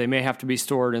 They may have to be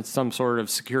stored in some sort of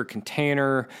secure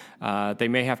container. They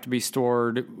may have to be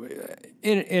stored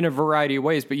in a variety of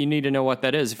ways, but you need to know what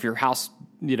that is. If your house,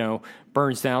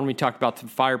 burns down, we talked about the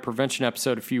fire prevention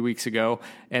episode a few weeks ago,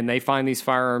 and they find these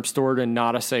firearms stored in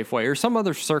not a safe way, or some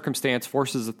other circumstance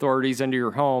forces authorities into your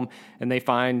home, and they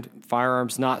find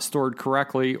firearms not stored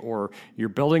correctly, or your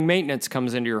building maintenance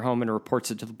comes into your home and reports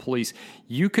it to the police,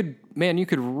 you could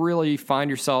really find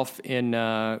yourself in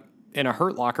a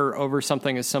hurt locker over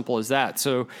something as simple as that.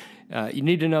 So you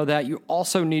need to know that. You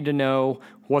also need to know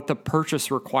what the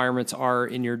purchase requirements are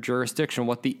in your jurisdiction,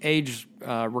 what the age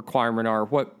requirement are,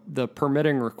 what the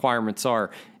permitting requirements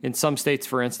are. In some states,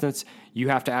 for instance, you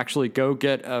have to actually go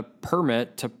get a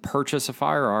permit to purchase a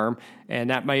firearm, and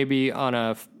that may be you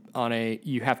have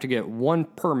to get one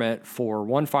permit for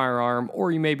one firearm,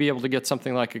 or you may be able to get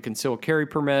something like a concealed carry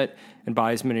permit and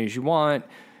buy as many as you want.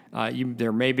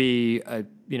 There may be a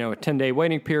 10-day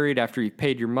waiting period after you've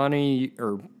paid your money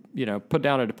or put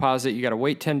down a deposit. You got to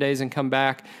wait 10 days and come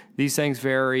back. These things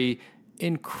vary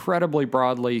incredibly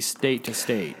broadly state to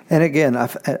state. And again,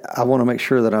 I want to make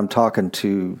sure that I'm talking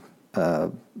to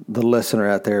the listener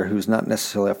out there who's not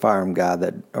necessarily a firearm guy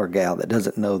or gal that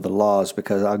doesn't know the laws,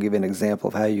 because I'll give you an example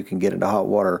of how you can get into hot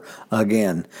water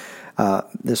again.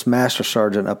 This master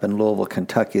sergeant up in Louisville,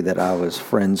 Kentucky that I was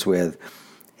friends with,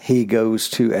 he goes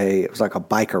to it was like a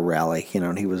biker rally,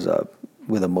 and he was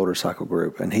with a motorcycle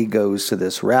group, and he goes to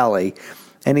this rally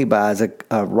and he buys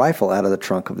a rifle out of the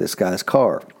trunk of this guy's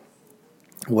car.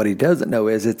 What he doesn't know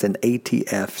is it's an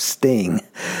ATF Sting.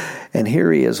 And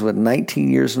here he is with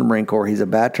 19 years in the Marine Corps. He's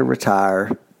about to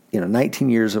retire, 19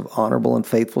 years of honorable and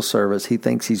faithful service. He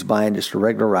thinks he's buying just a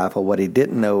regular rifle. What he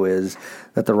didn't know is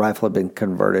that the rifle had been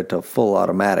converted to a full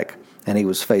automatic, and he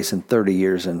was facing 30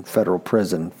 years in federal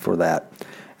prison for that.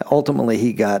 Ultimately,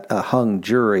 he got a hung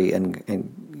jury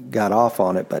and got off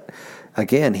on it, but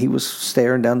again, he was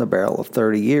staring down the barrel of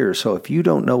 30 years. So if you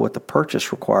don't know what the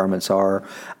purchase requirements are,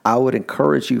 I would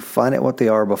encourage you, find out what they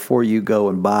are before you go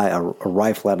and buy a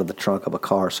rifle out of the trunk of a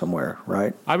car somewhere,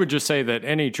 right? I would just say that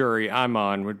any jury I'm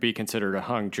on would be considered a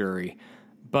hung jury,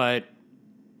 but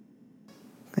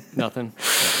nothing.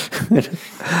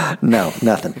 No,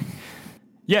 nothing.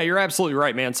 Yeah, you're absolutely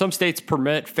right, man. Some states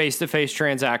permit face-to-face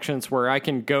transactions where I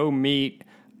can go meet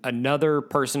another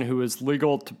person who is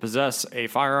legal to possess a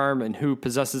firearm and who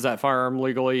possesses that firearm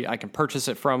legally. I can purchase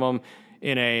it from them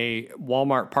in a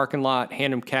Walmart parking lot,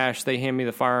 hand them cash, they hand me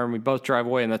the firearm, we both drive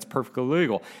away, and that's perfectly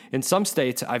legal. In some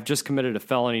states, I've just committed a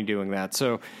felony doing that.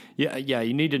 So, yeah,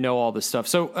 you need to know all this stuff.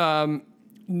 So,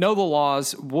 know the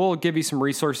laws. We'll give you some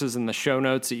resources in the show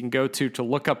notes that you can go to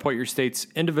look up what your state's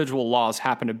individual laws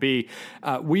happen to be.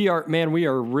 We are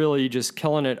really just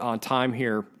killing it on time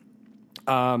here.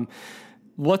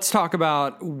 Let's talk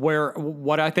about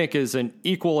what I think is an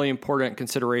equally important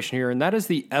consideration here, and that is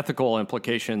the ethical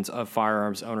implications of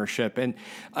firearms ownership. And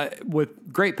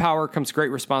with great power comes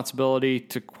great responsibility,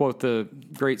 to quote the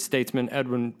great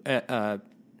statesman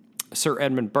Sir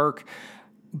Edmund Burke.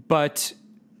 But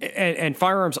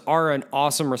firearms are an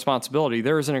awesome responsibility.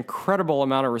 There is an incredible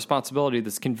amount of responsibility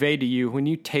that's conveyed to you when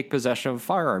you take possession of a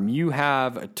firearm. You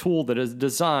have a tool that is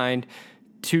designed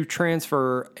to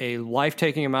transfer a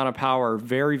life-taking amount of power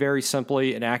very, very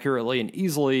simply and accurately and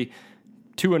easily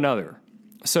to another.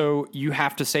 So you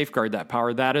have to safeguard that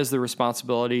power. That is the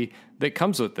responsibility that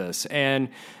comes with this. And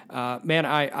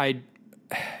man,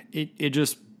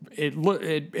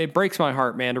 it breaks my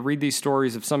heart, man, to read these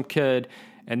stories of some kid,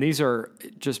 and these are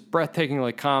just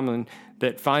breathtakingly common,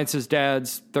 that finds his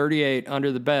dad's .38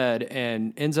 under the bed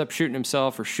and ends up shooting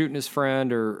himself or shooting his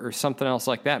friend or something else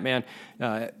like that, man.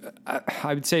 I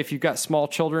would say if you've got small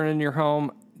children in your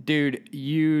home, dude,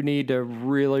 you need to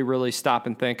really, really stop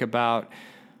and think about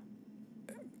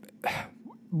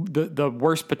the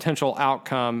worst potential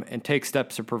outcome and take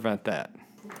steps to prevent that.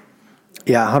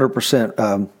 Yeah,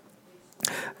 100%.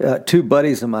 Two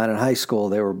buddies of mine in high school,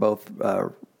 they were both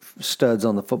studs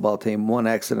on the football team. One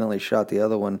accidentally shot the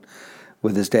other one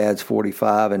with his dad's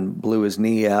 .45 and blew his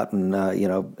knee out and,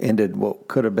 ended what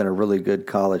could have been a really good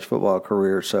college football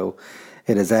career. So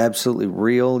it is absolutely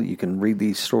real. You can read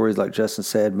these stories like Justin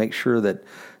said. Make sure that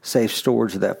safe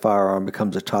storage of that firearm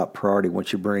becomes a top priority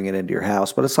once you bring it into your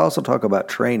house. But let's also talk about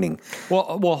training.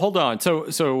 Well, hold on. So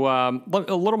a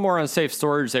little more on safe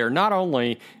storage there. Not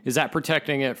only is that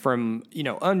protecting it from,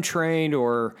 untrained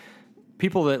or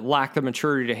people that lack the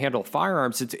maturity to handle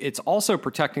firearms, it's also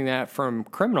protecting that from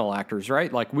criminal actors,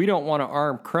 right? Like, we don't want to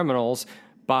arm criminals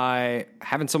by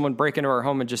having someone break into our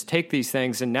home and just take these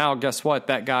things. And now, guess what?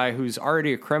 That guy who's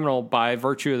already a criminal by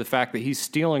virtue of the fact that he's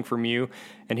stealing from you,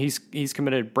 and he's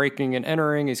committed breaking and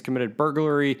entering, he's committed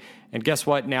burglary, and guess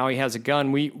what? Now he has a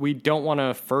gun. We don't want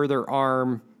to further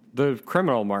arm the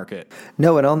criminal market.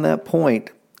 No, and on that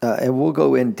point, and we'll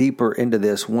go in deeper into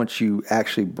this once you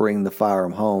actually bring the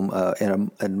firearm home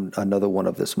in another one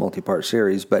of this multi-part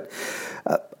series. But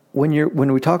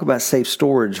when we talk about safe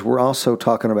storage, we're also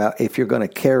talking about if you're going to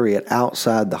carry it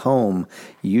outside the home,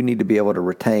 you need to be able to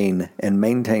retain and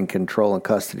maintain control and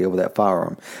custody over that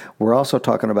firearm. We're also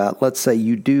talking about, let's say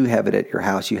you do have it at your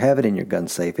house, you have it in your gun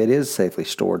safe, it is safely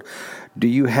stored. do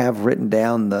you have written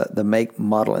down the make,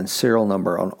 model, and serial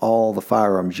number on all the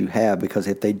firearms you have? Because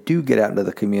if they do get out into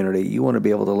the community, you want to be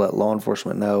able to let law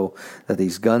enforcement know that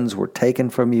these guns were taken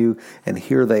from you and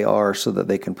here they are so that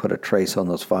they can put a trace on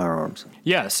those firearms.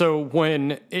 Yeah, so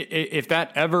if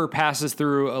that ever passes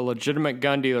through a legitimate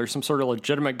gun dealer, some sort of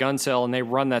legitimate gun sale, and they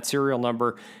run that serial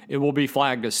number, it will be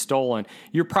flagged as stolen.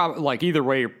 You're probably, like, either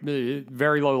way,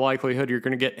 very low likelihood you're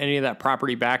going to get any of that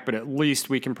property back, but at least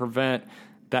we can prevent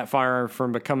that firearm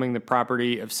from becoming the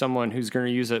property of someone who's going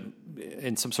to use it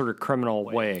in some sort of criminal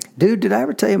way. Dude, did I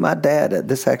ever tell you my dad,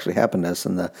 this actually happened to us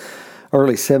in the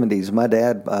early 70s. My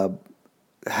dad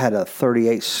had a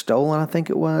 .38 stolen, I think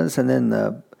it was, and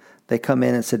then they come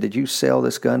in and said, did you sell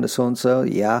this gun to so-and-so?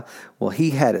 Yeah. Well,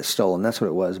 he had it stolen. That's what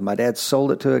it was. My dad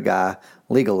sold it to a guy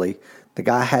legally. The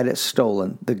guy had it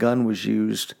stolen. The gun was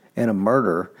used in a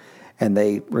murder, and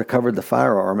they recovered the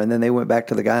firearm. And then they went back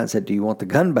to the guy and said, do you want the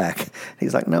gun back?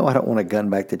 He's like, no, I don't want a gun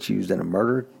back that's used in a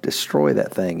murder. Destroy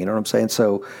that thing. You know what I'm saying?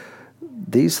 So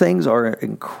these things are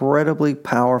incredibly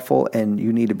powerful, and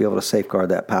you need to be able to safeguard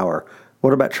that power.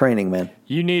 What about training, man?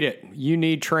 You need it. You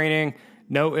need training.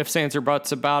 No ifs, ands, or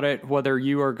buts about it, whether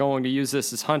you are going to use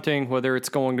this as hunting, whether it's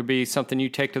going to be something you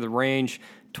take to the range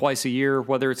twice a year,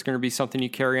 whether it's going to be something you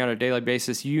carry on a daily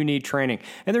basis, you need training.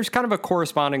 And there's kind of a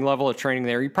corresponding level of training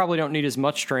there. You probably don't need as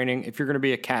much training if you're going to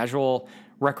be a casual,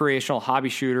 recreational hobby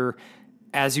shooter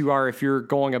as you are if you're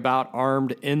going about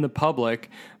armed in the public,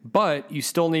 but you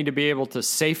still need to be able to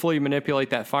safely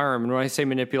manipulate that firearm. And when I say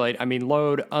manipulate, I mean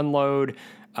load, unload,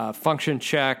 function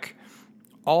check,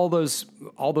 all those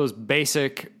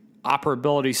basic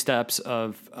operability steps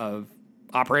of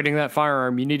operating that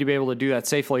firearm. You need to be able to do that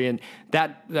safely, and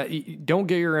that don't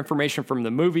get your information from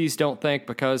the movies. Don't think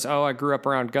because I grew up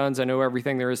around guns, I know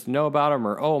everything there is to know about them,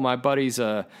 or my buddy's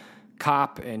a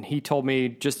cop and he told me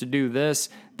just to do this,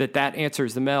 that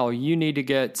answers the mail. You need to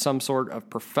get some sort of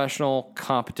professional,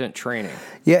 competent training.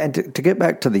 Yeah, and to get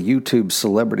back to the YouTube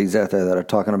celebrities out there that are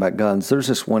talking about guns, there's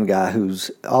this one guy who's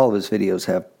all of his videos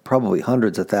have probably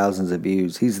hundreds of thousands of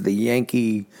views. He's the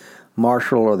Yankee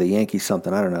Marshal or the Yankee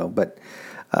something, I don't know. But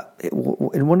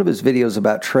in one of his videos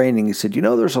about training, he said,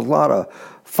 there's a lot of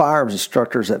firearms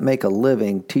instructors that make a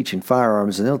living teaching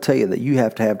firearms, and they'll tell you that you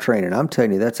have to have training. I'm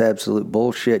telling you, that's absolute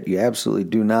bullshit. You absolutely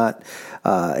do not.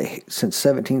 Since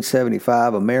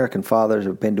 1775, American fathers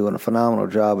have been doing a phenomenal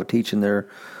job of teaching their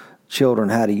children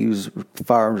how to use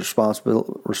firearms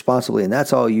responsibly, and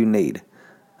that's all you need.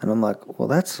 And I'm like, well,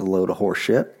 that's a load of horse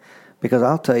shit. Because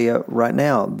I'll tell you right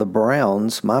now, the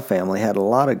Browns, my family, had a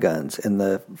lot of guns, and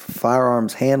the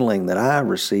firearms handling that I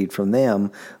received from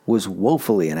them was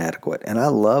woefully inadequate. And I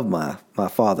love my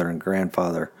father and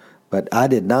grandfather, but I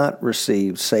did not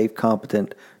receive safe,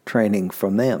 competent training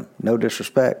from them. No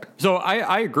disrespect. So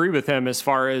I agree with him as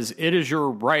far as it is your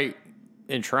right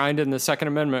enshrined in the Second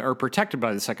Amendment, or protected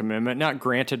by the Second Amendment, not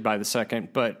granted by the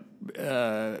Second, but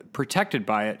protected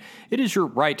by it. It is your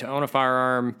right to own a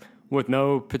firearm with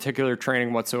no particular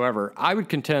training whatsoever. I would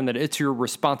contend that it's your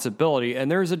responsibility,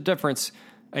 and there's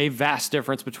a vast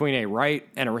difference between a right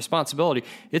and a responsibility.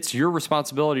 It's your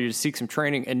responsibility to seek some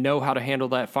training and know how to handle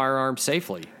that firearm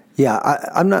safely. Yeah,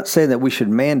 I'm not saying that we should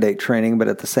mandate training, but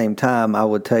at the same time, I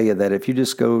would tell you that if you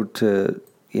just go to,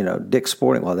 Dick's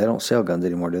Sporting, well, they don't sell guns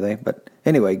anymore, do they? But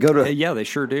anyway, go to... Yeah, they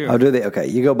sure do. Oh, do they? Okay,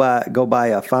 you go buy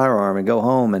a firearm and go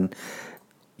home, and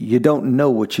you don't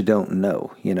know what you don't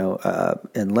know,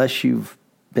 unless you've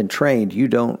been trained, you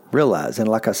don't realize. And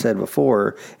like I said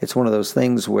before, it's one of those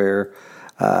things where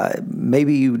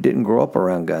maybe you didn't grow up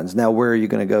around guns. Now, where are you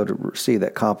going to go to receive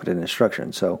that competent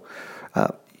instruction? So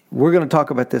we're going to talk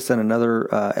about this in another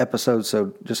episode,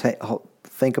 so just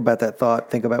think about that thought.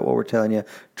 Think about what we're telling you.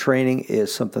 Training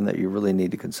is something that you really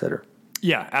need to consider.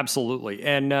 Yeah, absolutely.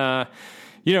 And,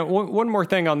 one more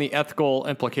thing on the ethical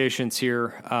implications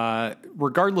here.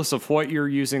 Regardless of what you're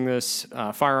using this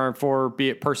firearm for, be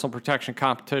it personal protection,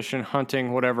 competition,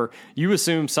 hunting, whatever, you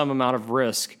assume some amount of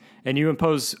risk, and you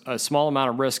impose a small amount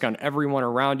of risk on everyone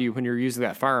around you when you're using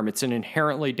that firearm. It's an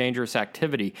inherently dangerous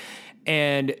activity.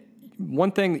 And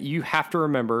one thing that you have to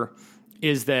remember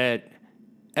is that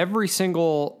every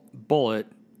single bullet,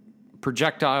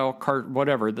 projectile,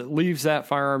 whatever, that leaves that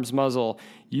firearm's muzzle,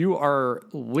 you are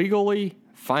legally,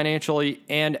 financially,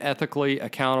 and ethically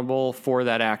accountable for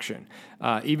that action.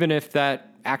 Even if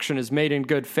that action is made in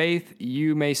good faith,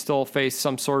 you may still face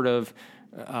some sort of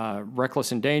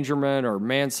reckless endangerment or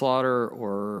manslaughter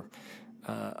or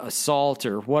assault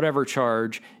or whatever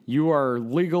charge. You are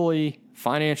legally,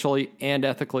 financially, and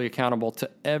ethically accountable to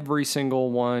every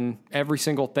single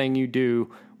thing you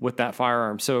do with that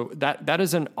firearm. So that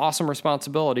is an awesome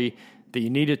responsibility that you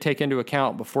need to take into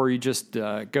account before you just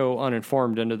go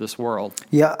uninformed into this world?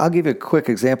 Yeah, I'll give you a quick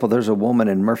example. There's a woman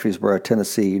in Murfreesboro,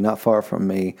 Tennessee, not far from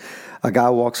me. A guy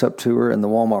walks up to her in the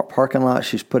Walmart parking lot.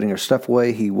 She's putting her stuff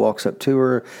away. He walks up to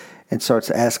her and starts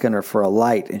asking her for a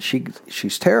light. And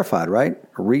she's terrified, right?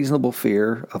 A reasonable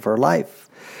fear of her life.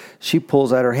 She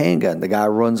pulls out her handgun. The guy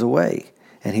runs away.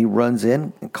 And he runs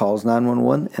in and calls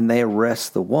 911, and they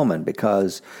arrest the woman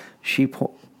because she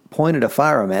pointed a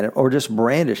firearm at him or just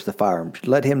brandished the firearm,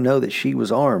 let him know that she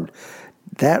was armed.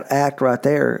 That act right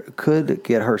there could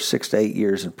get her 6 to 8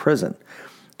 years in prison.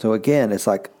 So again, it's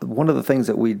like one of the things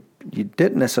that you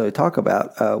didn't necessarily talk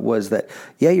about was that,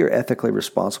 yeah, you're ethically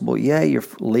responsible. Yeah, you're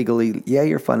legally, yeah,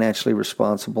 you're financially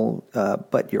responsible,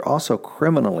 but you're also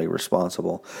criminally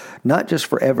responsible, not just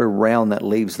for every round that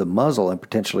leaves the muzzle and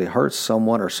potentially hurts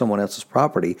someone or someone else's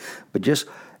property, but just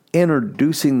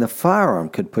introducing the firearm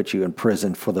could put you in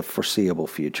prison for the foreseeable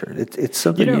future. It's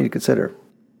something you need to consider.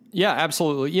 Yeah,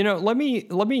 absolutely. Let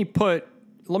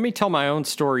me tell my own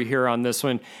story here on this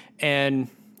one. And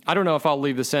I don't know if I'll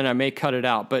leave this in. I may cut it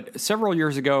out. But several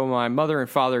years ago, my mother and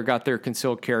father got their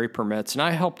concealed carry permits, and I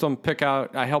helped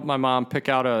my mom pick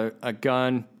out a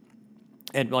gun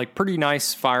and like pretty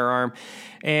nice firearm.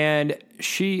 And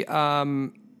she, a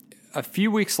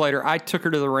few weeks later, I took her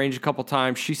to the range a couple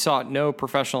times. She sought no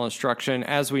professional instruction.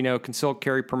 As we know, concealed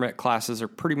carry permit classes are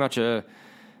pretty much a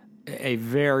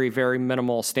very, very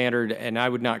minimal standard, and I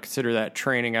would not consider that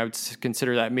training. I would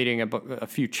consider that meeting a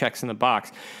few checks in the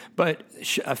box. But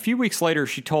a few weeks later,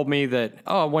 she told me that,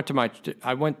 I went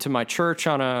to my church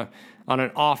on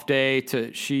an off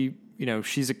day.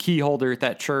 She's a key holder at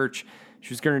that church.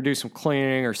 She was going to do some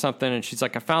cleaning or something, and she's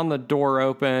like, I found the door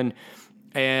open.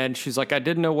 And she's like, I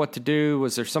didn't know what to do.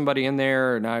 Was there somebody in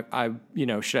there? And I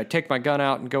should I take my gun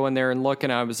out and go in there and look?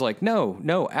 And I was like,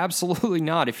 no, absolutely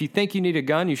not. If you think you need a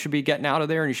gun, you should be getting out of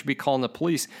there and you should be calling the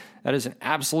police. That is an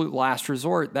absolute last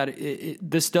resort.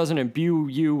 This doesn't imbue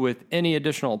you with any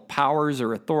additional powers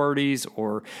or authorities,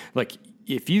 or like,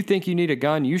 if you think you need a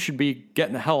gun, you should be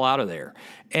getting the hell out of there.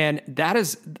 And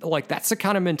that's the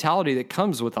kind of mentality that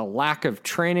comes with a lack of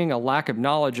training, a lack of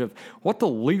knowledge of what the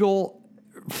legal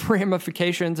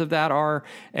ramifications of that are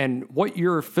and what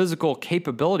your physical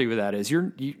capability with that is.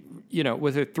 With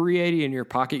a .380 in your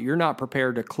pocket, you're not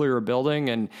prepared to clear a building.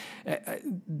 And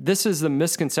this is the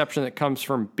misconception that comes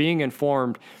from being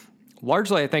informed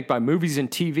largely, I think, by movies and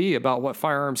TV about what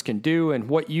firearms can do and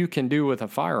what you can do with a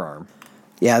firearm.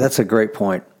 Yeah, that's a great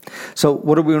point. So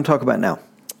what are we going to talk about now?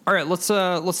 All right, let's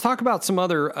talk about some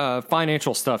other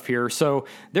financial stuff here. So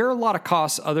there are a lot of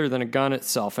costs other than a gun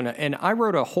itself, and I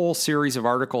wrote a whole series of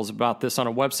articles about this on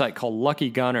a website called Lucky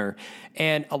Gunner,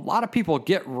 and a lot of people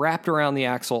get wrapped around the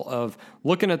axle of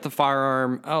looking at the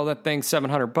firearm. Oh, that thing's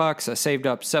 $700. I saved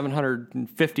up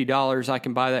 $750. I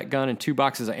can buy that gun and 2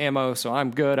 boxes of ammo, so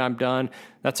I'm good. I'm done.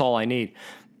 That's all I need.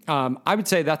 I would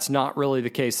say that's not really the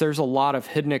case. There's a lot of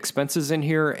hidden expenses in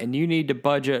here, and you need to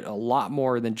budget a lot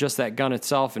more than just that gun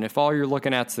itself. And if all you're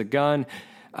looking at is the gun,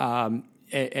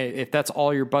 if that's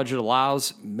all your budget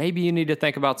allows, maybe you need to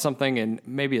think about something in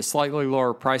maybe a slightly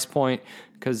lower price point.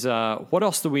 Because what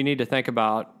else do we need to think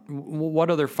about? What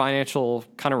other financial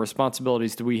kind of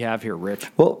responsibilities do we have here, Rich?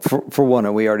 Well, for one,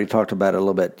 and we already talked about it a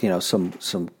little bit,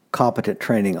 some competent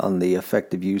training on the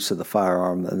effective use of the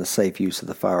firearm and the safe use of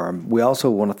the firearm. We also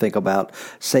want to think about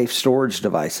safe storage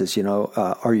devices.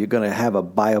 Are you going to have a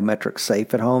biometric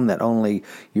safe at home that only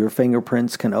your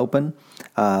fingerprints can open?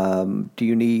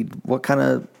 What kind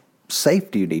of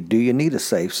safe do you need? Do you need a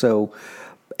safe?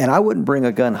 And I wouldn't bring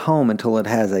a gun home until it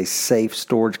has a safe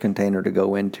storage container to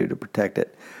go into to protect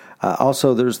it.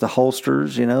 Also, there's the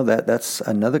holsters. That's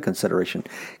another consideration.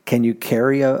 Can you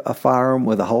carry a firearm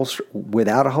with a holster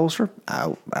without a holster?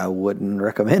 I wouldn't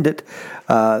recommend it.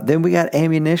 Then we got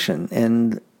ammunition,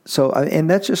 and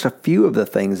that's just a few of the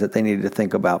things that they need to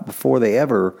think about before they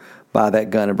ever buy that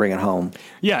gun and bring it home.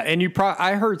 Yeah, and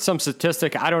I heard some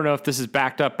statistic. I don't know if this is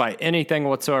backed up by anything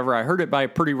whatsoever. I heard it by a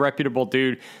pretty reputable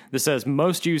dude that says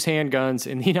most used handguns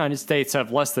in the United States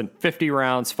have less than 50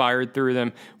 rounds fired through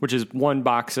them, which is 1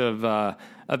 box of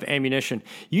ammunition.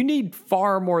 You need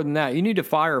far more than that. You need to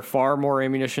fire far more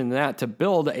ammunition than that to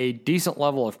build a decent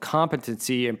level of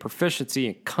competency and proficiency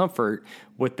and comfort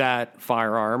with that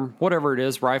firearm, whatever it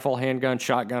is, rifle, handgun,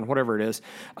 shotgun, whatever it is.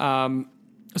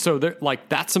 So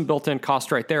that's some built-in cost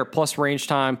right there, plus range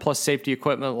time, plus safety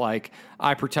equipment like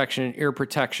eye protection, ear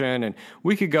protection, and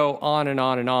we could go on and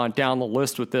on and on down the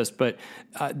list with this. But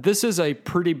this is a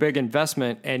pretty big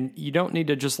investment, and you don't need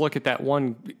to just look at that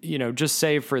one, just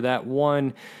save for that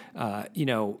one,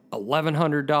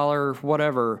 $1,100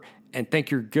 whatever. and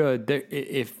think you're good,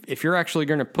 if you're actually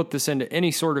going to put this into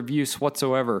any sort of use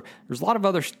whatsoever, there's a lot of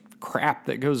other crap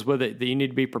that goes with it that you need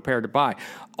to be prepared to buy.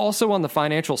 Also on the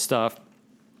financial stuff,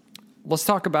 let's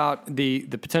talk about the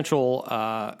potential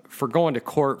for going to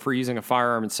court for using a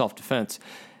firearm in self-defense.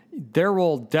 There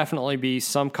will definitely be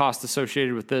some cost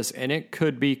associated with this, and it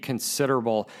could be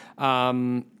considerable.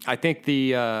 I think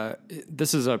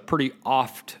this is a pretty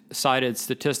oft-cited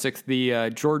statistic. The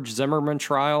George Zimmerman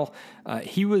trial,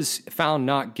 he was found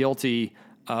not guilty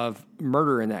of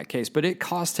murder in that case, but it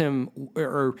cost him,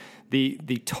 or the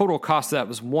total cost of that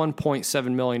was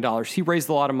 $1.7 million. He raised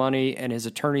a lot of money, and his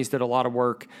attorneys did a lot of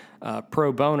work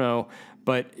pro bono.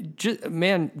 But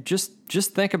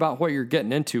just think about what you're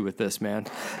getting into with this, man.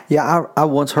 Yeah, I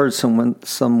once heard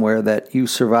somewhere that you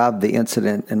survive the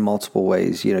incident in multiple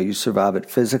ways. You know, you survive it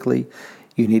physically,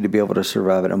 you need to be able to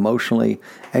survive it emotionally,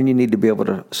 and you need to be able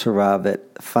to survive it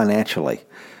financially.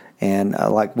 And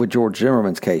like with George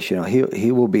Zimmerman's case, you know,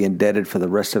 he will be indebted for the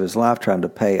rest of his life trying to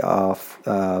pay off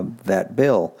that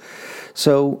bill.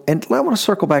 So, and I want to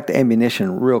circle back to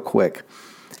ammunition real quick.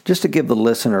 Just to give the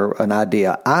listener an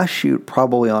idea, I shoot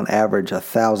probably on average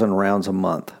 1,000 rounds a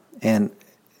month. And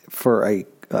for a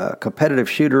competitive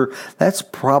shooter, that's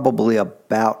probably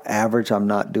about average. I'm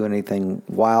not doing anything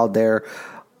wild there.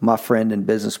 My friend and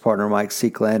business partner, Mike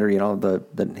Seeklander, you know,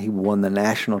 he won the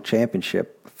national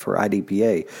championship for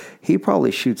IDPA. He probably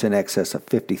shoots in excess of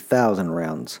 50,000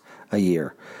 rounds a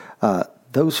year.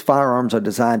 Those firearms are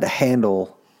designed to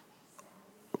handle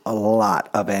a lot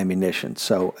of ammunition.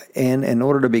 So, and in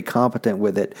order to be competent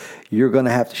with it, you're going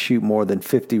to have to shoot more than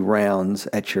 50 rounds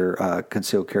at your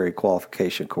concealed carry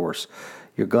qualification course.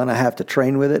 You're going to have to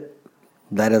train with it.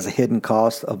 That is a hidden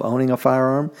cost of owning a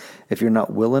firearm. If you're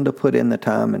not willing to put in the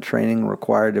time and training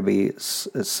required to be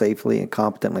safely and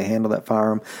competently handle that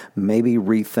firearm, maybe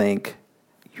rethink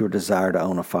your desire to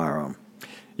own a firearm.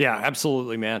 Yeah,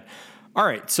 absolutely, man. All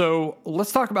right, so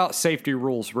let's talk about safety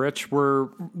rules, Rich.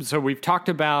 We've talked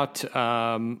about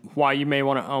why you may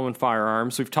want to own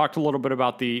firearms. We've talked a little bit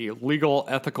about the legal,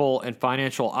 ethical, and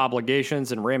financial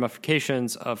obligations and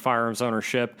ramifications of firearms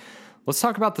ownership. Let's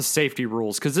talk about the safety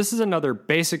rules, because this is another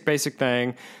basic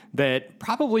thing that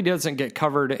probably doesn't get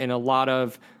covered in a lot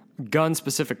of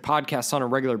gun-specific podcasts on a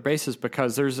regular basis,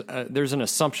 because there's an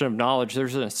assumption of knowledge.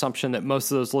 There's an assumption that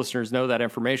most of those listeners know that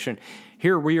information.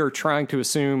 Here we are trying to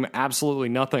assume absolutely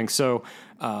nothing. So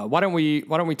why don't we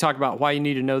talk about why you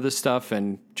need to know this stuff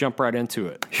and jump right into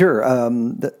it? Sure.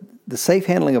 The safe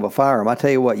handling of a firearm, I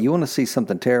tell you what, you want to see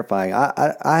something terrifying.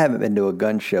 I haven't been to a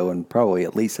gun show in probably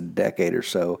at least a decade or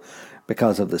so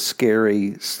because of the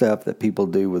scary stuff that people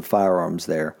do with firearms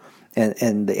there.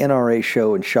 And the NRA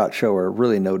show and SHOT Show are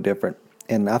really no different.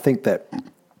 And I think that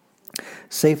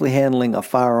safely handling a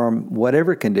firearm,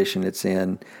 whatever condition it's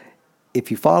in,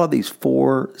 if you follow these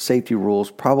 4 safety rules,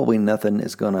 probably nothing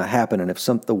is going to happen. And if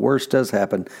the worst does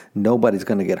happen, nobody's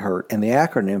going to get hurt. And the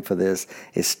acronym for this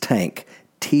is TANK,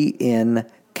 TNKK,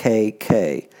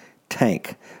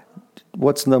 TANK.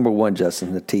 What's number 1,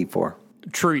 Justin, the T for?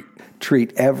 Treat.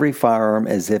 Treat every firearm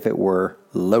as if it were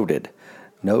loaded.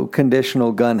 No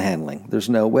conditional gun handling. There's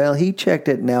no, well, he checked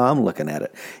it, now I'm looking at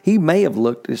it. He may have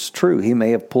looked, it's true, he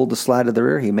may have pulled the slide to the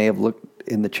rear, he may have looked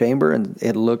in the chamber and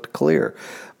it looked clear.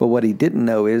 But what he didn't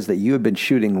know is that you had been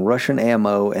shooting Russian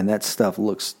ammo, and that stuff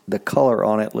looks, the color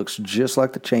on it looks just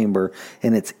like the chamber,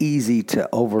 and it's easy to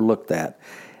overlook that.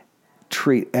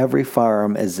 Treat every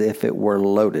firearm as if it were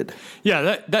loaded.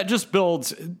 Yeah, that just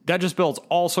builds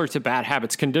all sorts of bad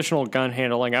habits. Conditional gun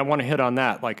handling, I want to hit on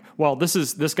that. Like, well,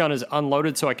 this gun is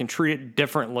unloaded, so I can treat it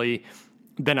differently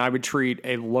than I would treat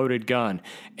a loaded gun.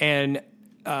 And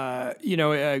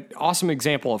an awesome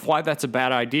example of why that's a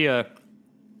bad idea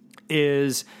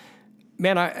is,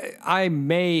 man, I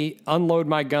may unload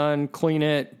my gun, clean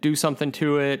it, do something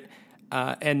to it,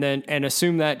 and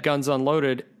assume that gun's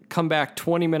unloaded. Come back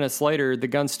 20 minutes later, the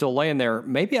gun's still laying there.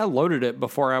 Maybe I loaded it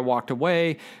before I walked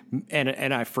away,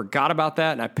 and I forgot about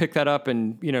that, and I picked that up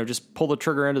and just pulled the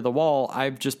trigger into the wall.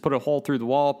 I've just put a hole through the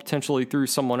wall, potentially through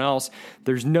someone else.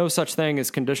 There's no such thing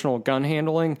as conditional gun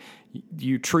handling.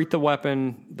 You treat the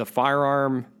weapon, the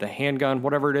firearm, the handgun,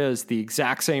 whatever it is, the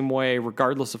exact same way,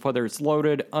 regardless of whether it's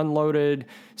loaded, unloaded,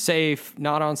 safe,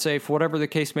 not unsafe, whatever the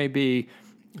case may be.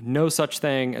 No such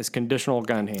thing as conditional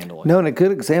gun handling. No, and a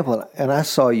good example, and I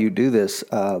saw you do this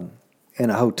in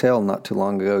a hotel not too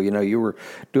long ago. You were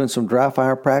doing some dry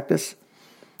fire practice.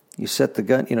 You set the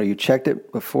gun, you checked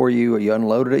it before you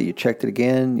unloaded it. You checked it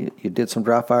again. You did some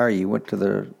dry fire. You went to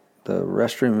the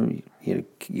restroom.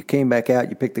 You came back out.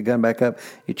 You picked the gun back up.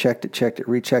 You checked it,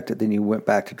 rechecked it. Then you went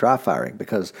back to dry firing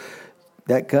because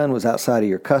that gun was outside of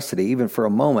your custody. Even for a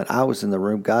moment, I was in the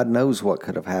room. God knows what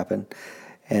could have happened.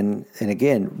 And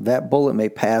again, that bullet may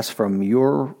pass from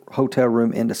your hotel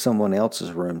room into someone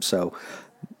else's room. So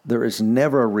there is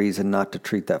never a reason not to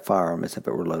treat that firearm as if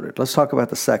it were loaded. Let's talk about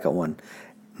the second one.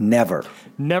 Never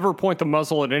point the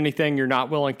muzzle at anything you're not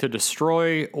willing to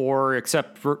destroy or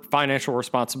accept financial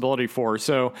responsibility for.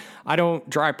 So I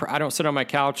don't sit on my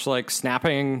couch like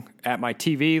snapping at my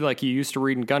TV like you used to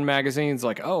read in gun magazines.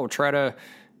 Like, oh, try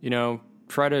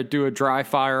to do a dry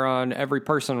fire on every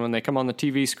person when they come on the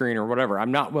TV screen or whatever.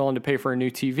 I'm not willing to pay for a new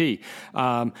TV.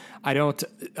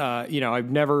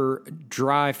 I've never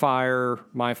dry fire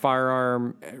my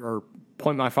firearm or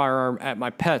point my firearm at my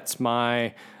pets,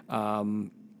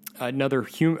 another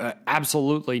human,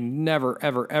 absolutely never,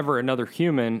 ever another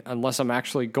human unless I'm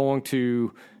actually going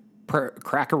to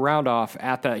crack a round off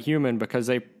at that human because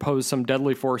they pose some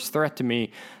deadly force threat to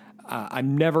me.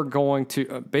 I'm never going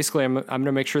to, basically I'm going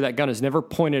to make sure that gun is never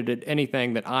pointed at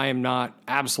anything that I am not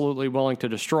absolutely willing to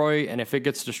destroy. And if it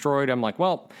gets destroyed, I'm like,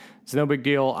 well, it's no big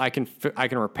deal. I can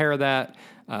repair that.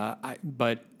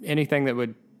 But anything that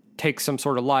would take some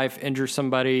sort of life, injure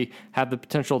somebody, have the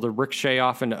potential to ricochet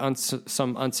off into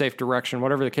some unsafe direction,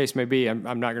 whatever the case may be,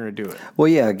 I'm not going to do it. Well,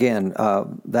 yeah, again,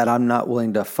 that I'm not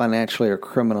willing to financially or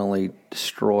criminally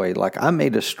destroy. Like I may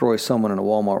destroy someone in a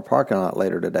Walmart parking lot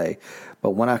later today,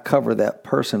 but when I cover that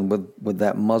person with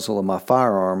that muzzle of my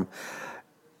firearm,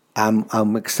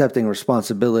 I'm accepting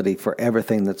responsibility for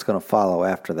everything that's going to follow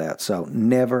after that. So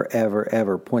never,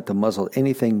 ever point the muzzle at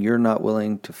anything you're not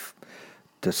willing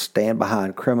to stand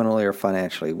behind criminally or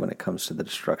financially when it comes to the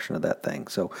destruction of that thing.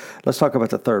 So let's talk about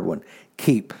the third one.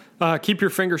 Keep your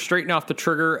finger straighten off the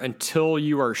trigger until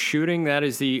you are shooting. That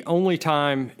is the only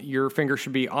time your finger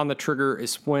should be on the trigger,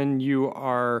 is when you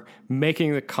are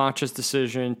making the conscious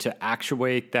decision to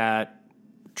actuate that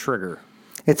trigger.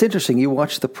 It's interesting. You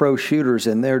watch the pro shooters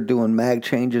and they're doing mag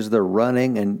changes, they're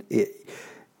running, and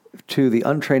to the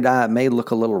untrained eye, it may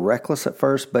look a little reckless at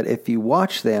first, but if you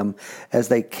watch them as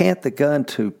they cant the gun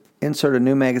to insert a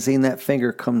new magazine, that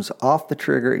finger comes off the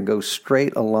trigger and goes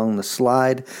straight along the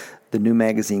slide. The new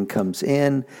magazine comes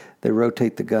in, they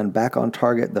rotate the gun back on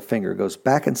target, the finger goes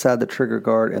back inside the trigger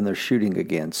guard, and they're shooting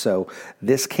again. So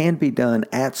this can be done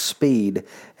at speed,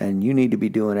 and you need to be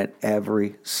doing it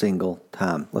every single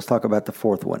time. Let's talk about the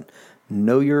fourth one.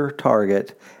 Know your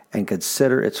target and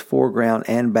consider its foreground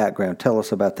and background. Tell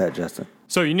us about that, Justin.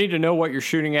 So you need to know what you're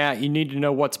shooting at. You need to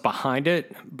know what's behind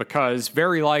it, because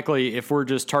very likely if we're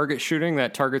just target shooting,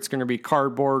 that target's going to be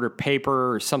cardboard or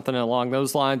paper or something along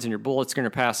those lines, and your bullet's going to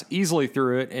pass easily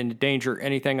through it and endanger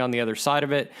anything on the other side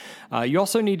of it. You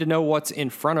also need to know what's in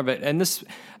front of it. And this,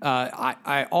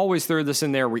 I always throw this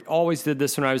in there. We always did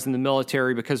this when I was in the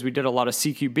military because we did a lot of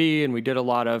CQB and we did a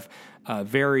lot of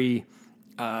very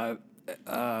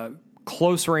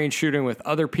close range shooting with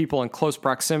other people in close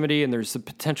proximity, and there's the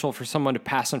potential for someone to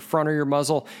pass in front of your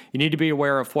muzzle. You need to be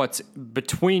aware of what's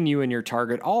between you and your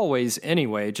target always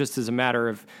anyway, just as a matter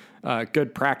of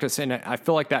good practice. And I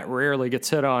feel like that rarely gets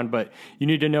hit on, but you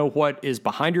need to know what is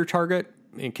behind your target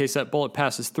in case that bullet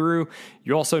passes through.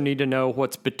 You also need to know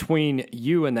what's between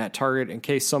you and that target in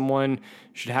case someone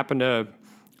should happen to,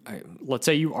 let's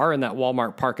say you are in that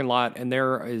Walmart parking lot and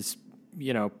there is,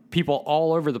 people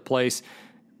all over the place.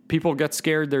 People get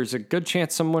scared. There's a good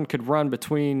chance someone could run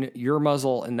between your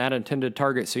muzzle and that intended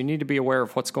target. So you need to be aware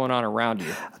of what's going on around you.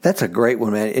 That's a great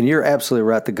one, man. And you're absolutely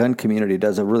right. The gun community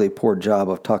does a really poor job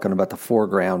of talking about the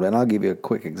foreground. And I'll give you a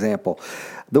quick example.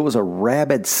 There was a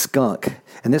rabid skunk,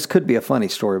 and this could be a funny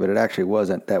story, but it actually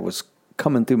wasn't, that was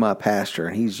coming through my pasture.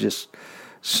 And he's just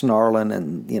snarling,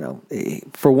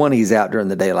 and for one, he's out during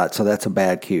the daylight, so that's a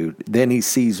bad cue. Then he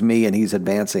sees me and he's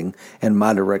advancing in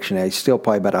my direction. He's still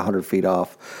probably about 100 feet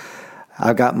off.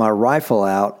 I've got my rifle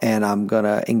out and I'm going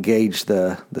to engage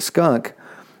the skunk,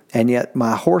 and yet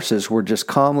my horses were just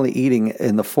calmly eating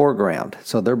in the foreground,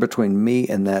 so they're between me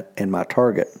and my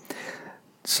target.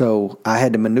 So I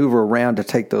had to maneuver around to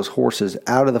take those horses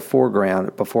out of the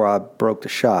foreground before I broke the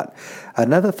shot.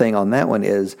 Another thing on that one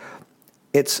is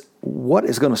it's what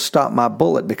is going to stop my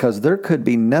bullet, because there could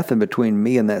be nothing between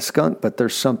me and that skunk, but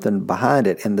there's something behind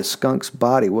it, and the skunk's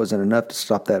body wasn't enough to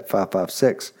stop that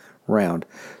 .556 round.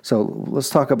 So let's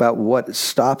talk about what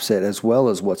stops it as well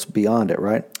as what's beyond it,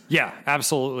 right? Yeah,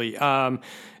 absolutely.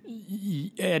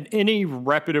 At any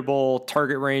reputable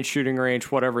target range, shooting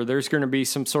range, whatever, there's going to be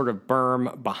some sort of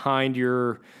berm behind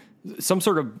some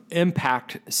sort of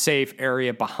impact safe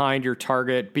area behind your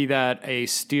target, be that a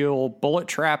steel bullet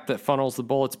trap that funnels the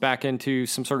bullets back into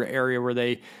some sort of area where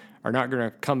they are not going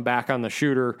to come back on the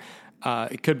shooter.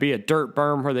 It could be a dirt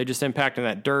berm where they just impact in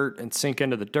that dirt and sink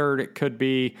into the dirt. It could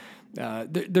be,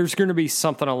 there's going to be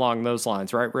something along those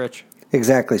lines, right, Rich?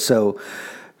 Exactly. So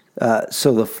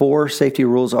the 4 safety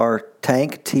rules are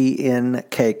tank,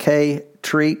 TNKK,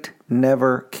 treat,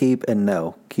 never, keep, and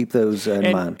no. Keep those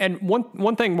in mind. And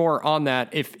one thing more on that,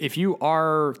 if you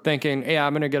are thinking, hey,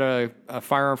 I'm going to get a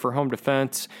firearm for home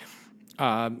defense,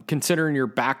 considering your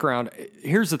background,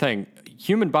 here's the thing.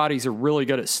 Human bodies are really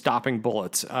good at stopping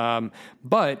bullets.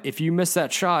 But if you miss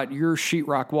that shot, your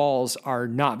sheetrock walls are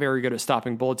not very good at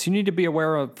stopping bullets. You need to be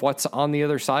aware of what's on the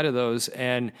other side of those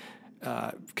and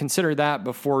consider that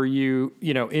before you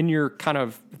in your kind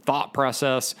of thought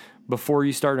process before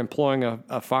you start employing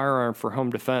a firearm for home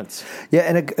defense. Yeah,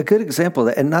 and a good example of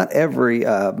that, and not every,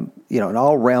 and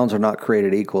all rounds are not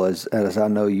created equal, as I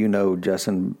know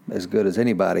Justin, as good as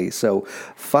anybody. So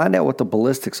find out what the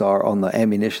ballistics are on the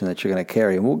ammunition that you're going to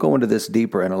carry. And we'll go into this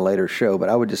deeper in a later show, but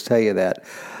I would just tell you that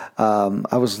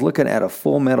I was looking at a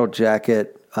Full Metal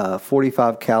Jacket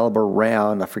 45 caliber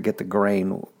round. I forget the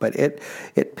grain, but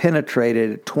it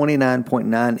penetrated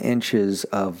 29.9 inches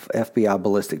of FBI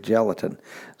ballistic gelatin.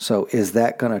 So is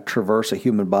that going to traverse a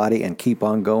human body and keep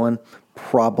on going?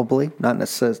 Probably, not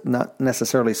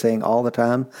necessarily saying all the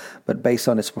time, but based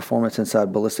on its performance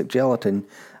inside ballistic gelatin,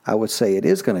 I would say it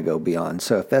is going to go beyond.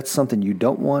 So if that's something you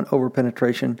don't want over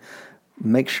penetration,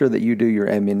 make sure that you do your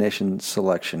ammunition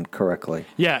selection correctly.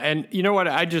 Yeah, and you know what?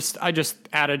 I just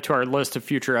added to our list of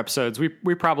future episodes.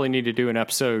 We probably need to do an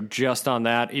episode just on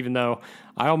that, even though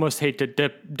I almost hate to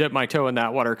dip my toe in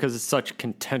that water because it's such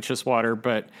contentious water.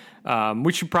 But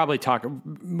we should probably talk.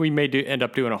 We may end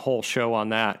up doing a whole show on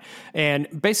that.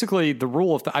 And basically, the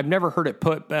rule of I've never heard it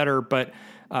put better, but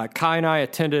Kai and I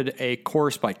attended a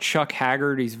course by Chuck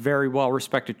Haggard. He's a very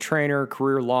well-respected trainer,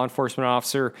 career law enforcement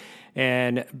officer.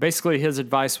 And basically his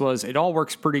advice was, it all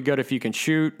works pretty good if you can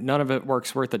shoot. None of it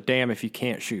works worth a damn if you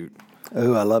can't shoot.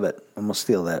 Oh, I love it. I'm going to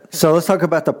steal that. So let's talk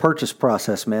about the purchase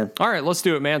process, man. All right, let's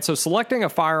do it, man. So selecting a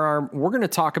firearm, we're going to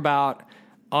talk about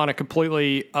on a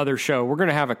completely other show. We're going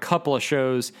to have a couple of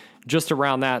shows just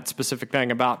around that specific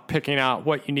thing about picking out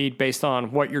what you need based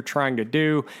on what you're trying to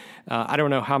do. I don't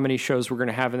know how many shows we're going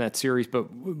to have in that series,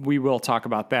 but we will talk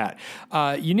about that.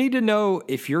 You need to know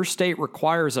if your state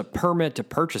requires a permit to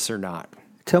purchase or not.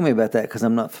 Tell me about that because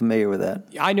I'm not familiar with that.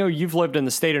 I know you've lived in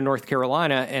the state of North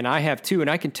Carolina, and I have too, and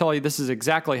I can tell you this is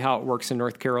exactly how it works in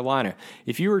North Carolina.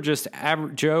 If you were just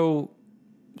average Joe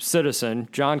citizen,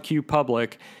 John Q.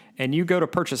 Public, and you go to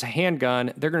purchase a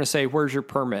handgun, they're going to say, where's your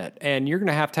permit? And you're going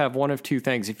to have one of two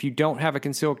things. If you don't have a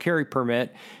concealed carry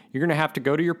permit, you're going to have to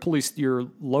go to your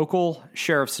local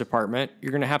sheriff's department.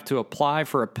 You're going to have to apply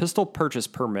for a pistol purchase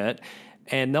permit,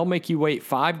 and they'll make you wait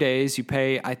 5 days. You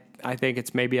pay, I think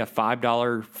it's maybe a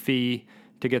 $5 fee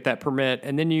to get that permit.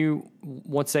 And then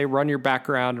once they run your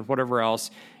background and whatever else,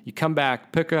 you come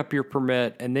back, pick up your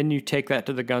permit, and then you take that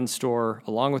to the gun store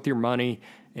along with your money,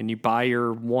 and you buy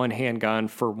your one handgun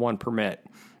for one permit.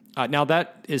 Now,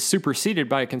 that is superseded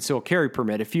by a concealed carry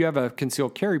permit. If you have a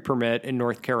concealed carry permit in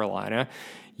North Carolina,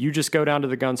 you just go down to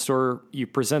the gun store, you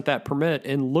present that permit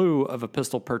in lieu of a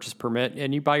pistol purchase permit,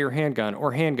 and you buy your handgun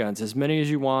or handguns, as many as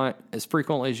you want, as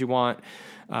frequently as you want.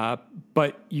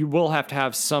 But you will have to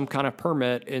have some kind of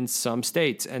permit in some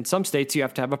states. And some states, you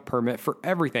have to have a permit for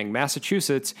everything.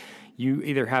 Massachusetts, you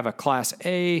either have a Class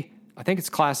A, I think it's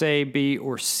Class A, B,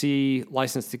 or C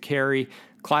license to carry.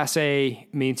 Class A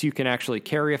means you can actually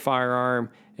carry a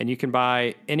firearm and you can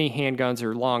buy any handguns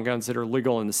or long guns that are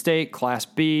legal in the state. Class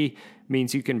B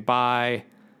means you can buy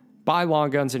long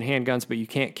guns and handguns, but you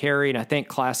can't carry. And I think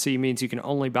Class C means you can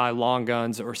only buy long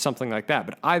guns or something like that.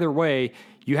 But either way,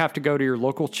 you have to go to your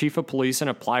local chief of police and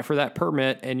apply for that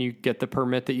permit, and you get the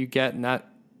permit that you get, and that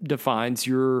defines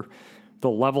the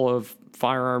level of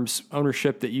firearms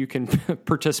ownership that you can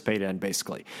participate in,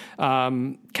 basically.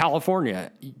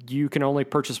 California, you can only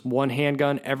purchase one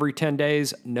handgun every 10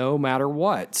 days, no matter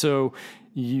what. So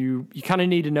you kind of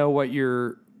need to know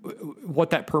what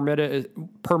that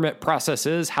permit process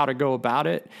is, how to go about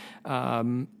it,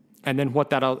 and then what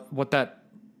that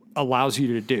allows you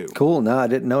to do. Cool. No, I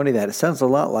didn't know any of that. It sounds a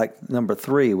lot like number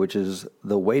 3, which is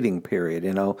the waiting period.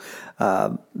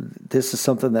 This is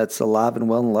something that's alive and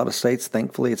well in a lot of states.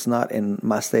 Thankfully, it's not in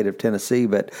my state of Tennessee,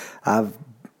 but I've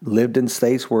lived in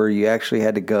states where you actually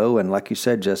had to go. And like you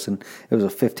said, Justin, it was a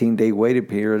 15-day waiting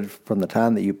period from the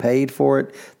time that you paid for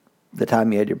it, the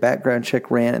time you had your background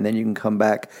check ran, and then you can come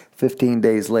back 15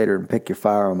 days later and pick your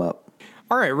firearm up.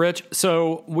 All right, Rich.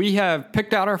 So we have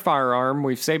picked out our firearm.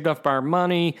 We've saved up our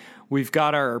money. We've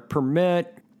got our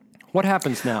permit. What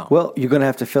happens now? Well, you're going to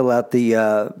have to fill out the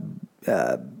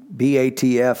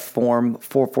BATF form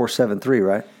 4473,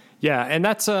 right? Yeah, and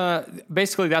that's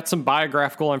basically that's some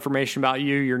biographical information about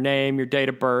you, your name, your date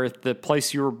of birth, the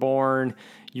place you were born,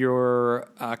 your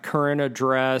current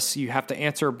address. You have to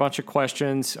answer a bunch of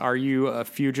questions. Are you a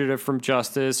fugitive from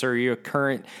justice? Are you a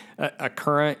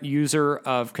current user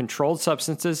of controlled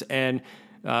substances? And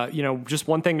just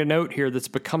one thing to note here that's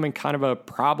becoming kind of a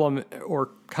problem,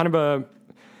 or kind of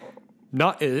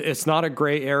it's not a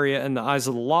gray area in the eyes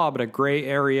of the law, but a gray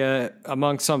area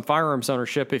among some firearms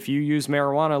ownership. If you use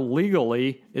marijuana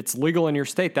legally, it's legal in your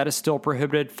state. That is still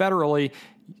prohibited federally.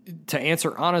 To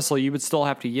answer honestly, you would still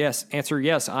have to answer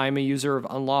yes, I am a user of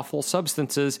unlawful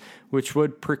substances, which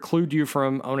would preclude you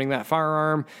from owning that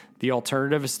firearm. The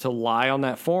alternative is to lie on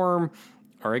that form,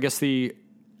 or I guess the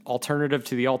alternative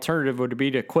to the alternative would be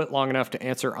to quit long enough to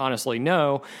answer honestly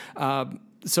no.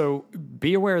 So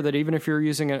be aware that even if you're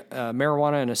using a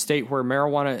marijuana in a state where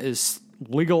marijuana is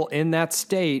legal in that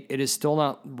state, it's still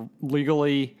not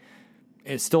legal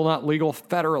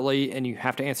federally, and you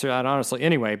have to answer that honestly.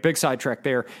 Anyway, big sidetrack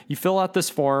there. You fill out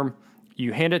this form,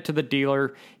 you hand it to the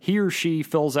dealer. He or she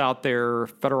fills out their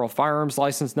federal firearms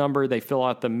license number. They fill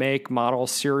out the make, model,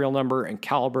 serial number, and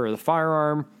caliber of the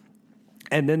firearm.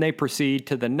 And then they proceed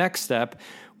to the next step,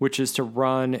 which is to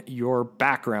run your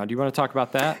background. Do you want to talk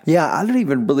about that? Yeah, I don't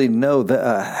even really know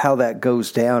how that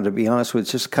goes down, to be honest with you.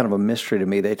 It's just kind of a mystery to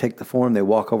me. They take the form, they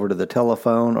walk over to the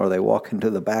telephone, or they walk into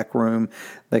the back room.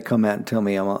 They come out and tell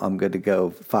me I'm good to go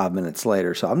 5 minutes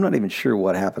later. So I'm not even sure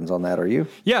what happens on that. Are you?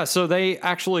 Yeah, so they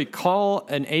actually call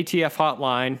an ATF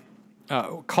hotline.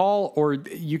 Or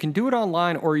you can do it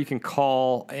online, or you can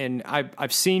call, and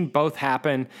I've seen both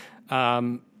happen.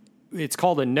 It's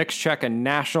called a NICS check, a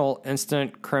National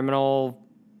Instant Criminal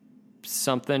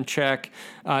something check.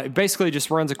 It basically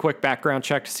just runs a quick background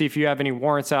check to see if you have any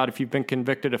warrants out, if you've been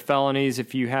convicted of felonies,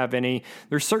 if you have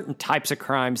there's certain types of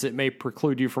crimes that may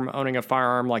preclude you from owning a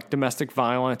firearm, like domestic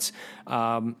violence.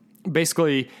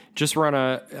 Basically, just run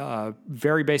a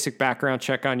very basic background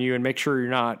check on you and make sure you're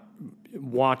not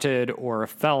wanted or a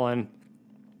felon.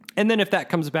 And then if that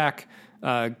comes back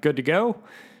good to go,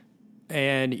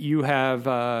 and you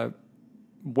have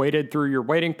waited through your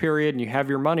waiting period and you have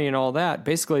your money and all that,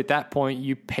 basically at that point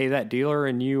you pay that dealer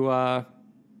and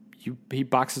he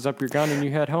boxes up your gun and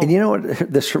you head home. And you know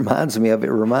what this reminds me of?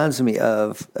 It reminds me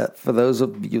of, for those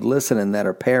of you listening that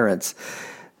are parents,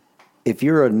 if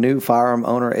you're a new firearm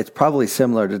owner, it's probably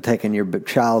similar to taking your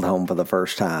child home for the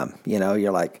first time. You know,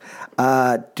 you're like,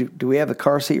 do we have the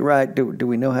car seat right? Do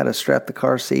we know how to strap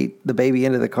the baby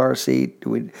into the car seat?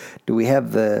 Do we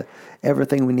have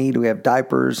everything we need? Do we have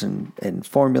diapers and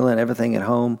formula and everything at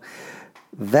home?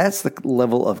 That's the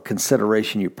level of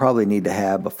consideration you probably need to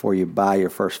have before you buy your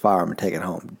first firearm and take it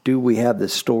home. Do we have the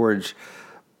storage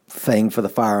thing for the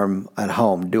firearm at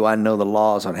home? Do I know the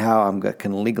laws on how I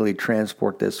can legally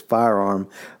transport this firearm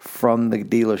from the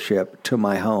dealership to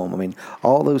my home? I mean,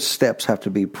 all those steps have to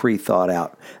be pre-thought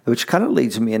out, which kind of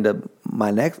leads me into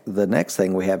the next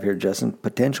thing we have here, Justin,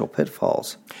 potential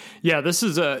pitfalls. Yeah, this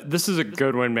is a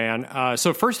good one, man.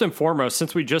 So first and foremost,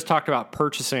 since we just talked about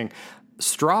purchasing,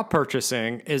 straw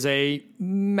purchasing is a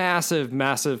massive,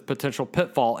 massive potential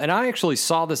pitfall. And I actually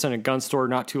saw this in a gun store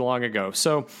not too long ago.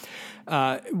 So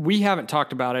we haven't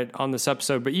talked about it on this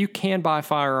episode, but you can buy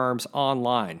firearms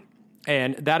online.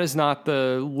 And that is not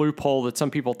the loophole that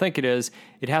some people think it is.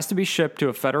 It has to be shipped to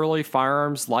a federally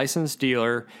firearms licensed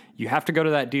dealer. You have to go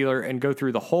to that dealer and go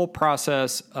through the whole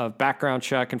process of background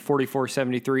check and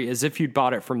 4473 as if you'd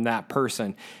bought it from that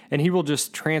person. And he will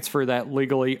just transfer that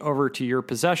legally over to your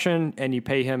possession, and you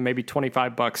pay him maybe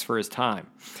 $25 for his time.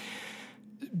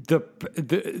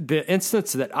 The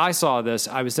instance that I saw this,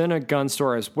 I was in a gun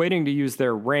store. I was waiting to use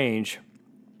their range,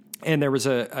 and there was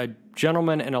a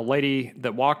gentleman and a lady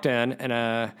that walked in,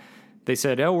 and they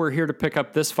said, "Oh, we're here to pick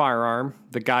up this firearm."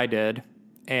 The guy did,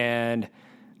 and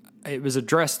it was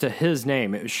addressed to his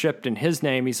name. It was shipped in his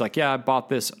name. He's like, "Yeah, I bought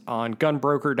this on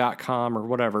gunbroker.com or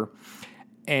whatever."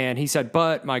 And he said,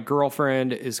 "But my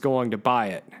girlfriend is going to buy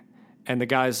it."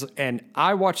 And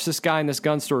I watched this guy in this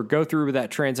gun store go through with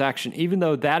that transaction, even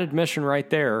though that admission right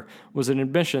there was an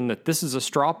admission that this is a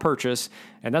straw purchase.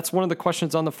 And that's one of the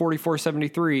questions on the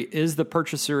 4473. Is the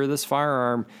purchaser of this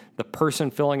firearm the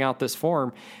person filling out this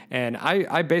form? And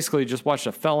I basically just watched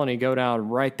a felony go down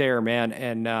right there, man.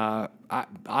 And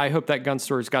I hope that gun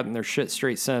store has gotten their shit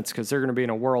straight since, because they're going to be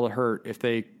in a world of hurt if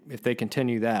they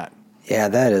continue that. Yeah,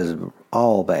 that is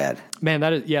all bad. Man,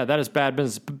 that is bad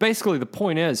business. But basically, the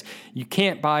point is, you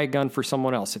can't buy a gun for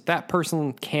someone else. If that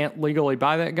person can't legally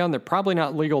buy that gun, they're probably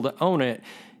not legal to own it.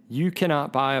 you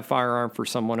cannot buy a firearm for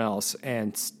someone else,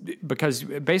 and because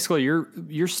basically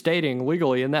you're stating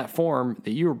legally in that form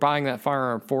that you were buying that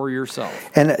firearm for yourself.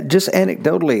 And just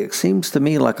anecdotally, it seems to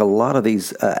me like a lot of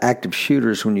these active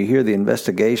shooters, when you hear the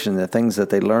investigation, the things that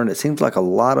they learned, it seems like a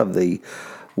lot of the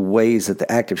ways that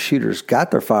the active shooters got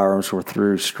their firearms were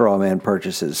through straw man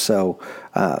purchases. So,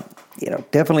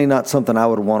 definitely not something I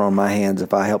would want on my hands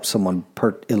if I helped someone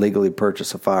illegally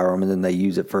purchase a firearm and then they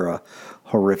use it for a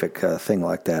horrific thing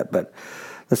like that. But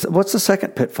what's the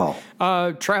second pitfall?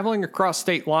 Traveling across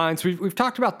state lines. We've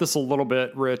talked about this a little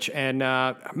bit, Rich, and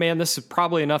man, this is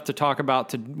probably enough to talk about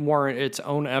to warrant its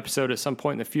own episode at some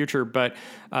point in the future. But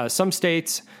some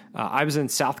states, I was in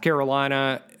South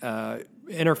Carolina,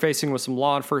 interfacing with some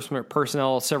law enforcement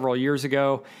personnel several years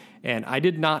ago, and I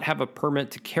did not have a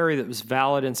permit to carry that was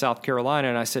valid in South Carolina.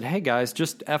 And I said, hey guys,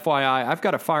 just FYI, I've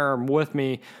got a firearm with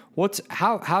me.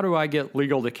 How do I get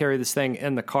legal to carry this thing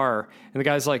in the car? And the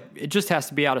guy's like, it just has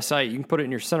to be out of sight. You can put it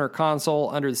in your center console,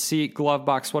 under the seat, glove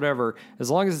box, whatever. As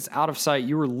long as it's out of sight,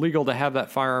 you are legal to have that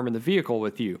firearm in the vehicle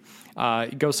with you.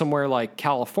 You go somewhere like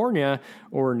California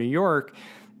or New York,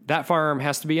 that firearm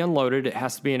has to be unloaded. It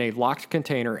has to be in a locked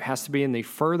container. It has to be in the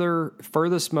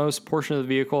furthest most portion of the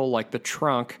vehicle, like the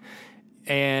trunk.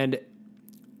 And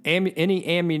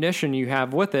any ammunition you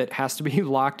have with it has to be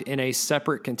locked in a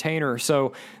separate container.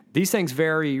 So these things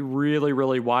vary really,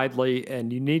 really widely,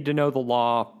 and you need to know the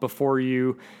law before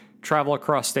you travel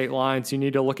across state lines. You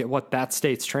need to look at what that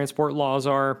state's transport laws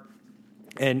are.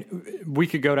 And we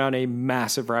could go down a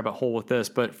massive rabbit hole with this,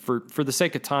 but for the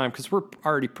sake of time, because we're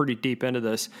already pretty deep into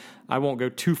this, I won't go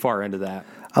too far into that.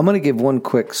 I'm going to give one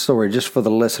quick story just for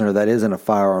the listener that isn't a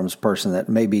firearms person that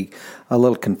may be a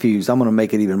little confused. I'm going to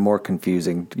make it even more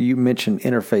confusing. You mentioned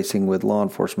interfacing with law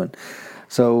enforcement.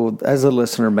 So as a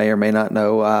listener may or may not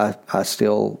know, I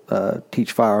still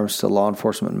teach firearms to law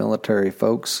enforcement military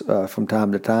folks from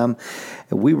time to time.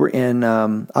 We were in,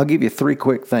 I'll give you three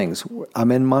quick things.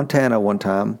 I'm in Montana one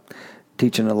time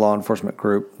teaching a law enforcement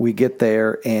group. We get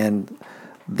there and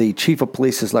the chief of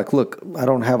police is like, look, I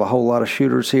don't have a whole lot of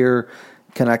shooters here.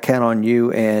 Can I count on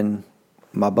you and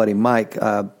my buddy Mike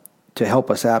to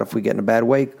help us out if we get in a bad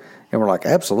way? And we're like,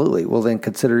 absolutely. Well, then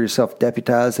consider yourself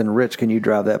deputized, and Rich, can you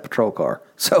drive that patrol car?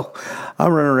 So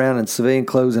I'm running around in civilian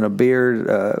clothes and a beard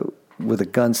with a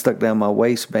gun stuck down my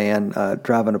waistband,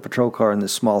 driving a patrol car in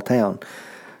this small town.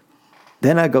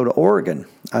 Then I go to Oregon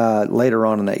later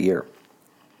on in that year,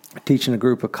 teaching a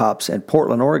group of cops in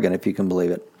Portland, Oregon, if you can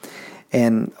believe it.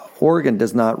 And Oregon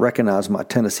does not recognize my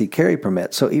Tennessee carry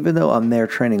permit. So even though I'm there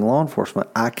training law enforcement,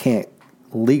 I can't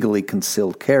legally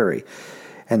concealed carry.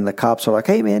 And the cops are like,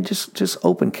 hey, man, just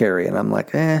open carry. And I'm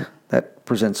like, that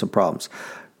presents some problems.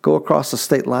 Go across the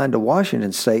state line to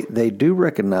Washington State. They do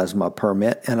recognize my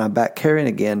permit, and I'm back carrying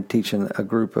again, teaching a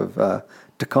group of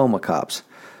Tacoma cops.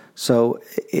 So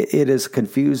it is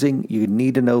confusing. You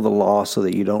need to know the law so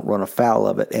that you don't run afoul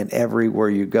of it. And everywhere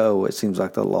you go, it seems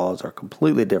like the laws are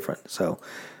completely different. So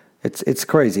it's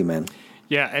crazy, man.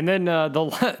 Yeah, and then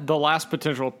the last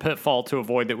potential pitfall to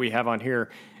avoid that we have on here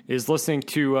is listening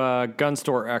to gun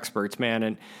store experts,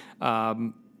 man.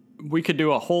 And we could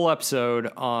do a whole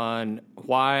episode on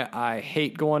why I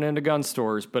hate going into gun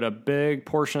stores, but a big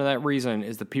portion of that reason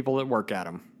is the people that work at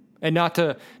them. And not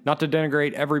to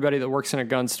denigrate everybody that works in a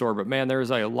gun store, but man,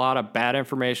 there's a lot of bad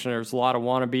information. There's a lot of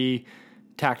wannabe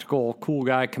tactical cool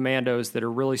guy commandos that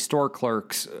are really store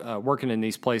clerks working in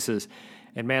these places.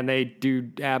 And man, they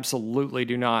absolutely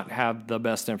do not have the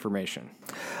best information.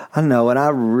 I know, and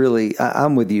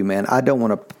I'm with you, man. I don't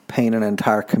want to paint an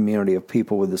entire community of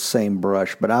people with the same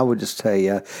brush, but I would just tell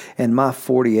you, in my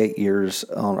 48 years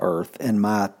on Earth and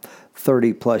my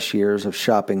 30 plus years of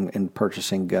shopping and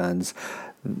purchasing guns,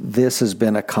 this has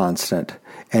been a constant,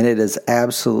 and it is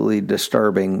absolutely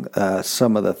disturbing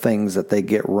some of the things that they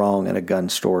get wrong in a gun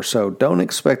store. So don't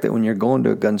expect that when you're going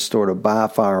to a gun store to buy a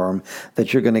firearm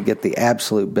that you're going to get the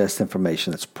absolute best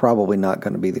information. That's probably not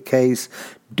going to be the case.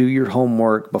 Do your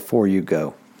homework before you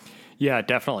go. Yeah,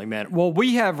 definitely, man. Well,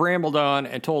 we have rambled on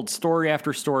and told story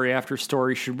after story after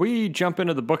story. Should we jump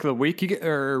into the book of the week,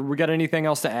 or we got anything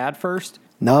else to add first?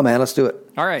 No, man, let's do it.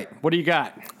 All right, what do you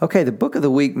got? Okay, the book of the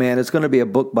week, man, is going to be a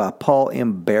book by Paul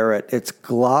M. Barrett. It's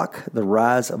Glock, The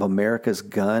Rise of America's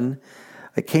Gun.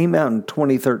 It came out in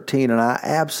 2013, and I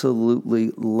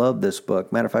absolutely love this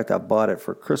book. Matter of fact, I bought it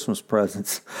for Christmas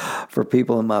presents for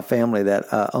people in my family that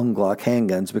own Glock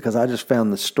handguns, because I just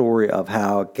found the story of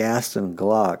how Gaston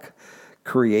Glock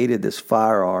created this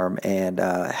firearm and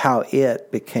how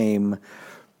it became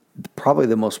probably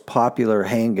the most popular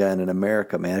handgun in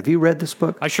America, man. Have you read this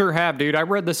book? I sure have, dude. I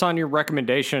read this on your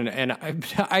recommendation, and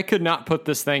I could not put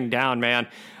this thing down, man.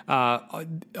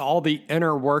 All the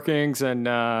inner workings, and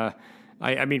I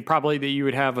mean, probably that you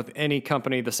would have with any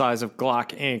company the size of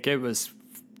Glock Inc. It was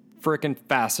freaking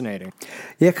fascinating.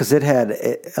 Yeah, because it had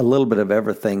a little bit of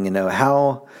everything, you know,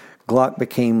 how Glock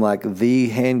became like the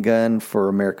handgun for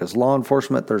America's law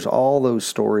enforcement. There's all those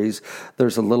stories.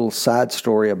 There's a little side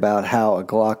story about how a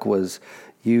Glock was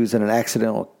used in an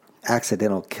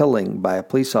accidental killing by a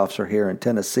police officer here in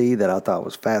Tennessee that I thought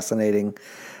was fascinating.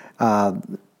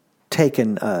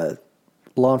 Taking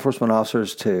law enforcement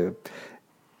officers to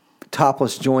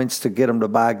topless joints to get them to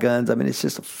buy guns. I mean, it's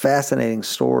just a fascinating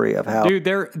story of how... Dude,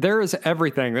 there is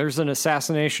everything. There's an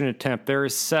assassination attempt. There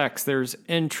is sex. There's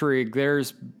intrigue.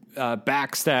 There's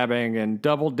backstabbing and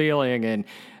double dealing and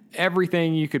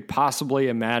everything you could possibly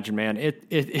imagine, man. It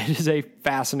is a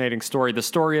fascinating story. The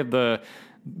story of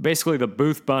basically the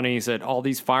booth bunnies at all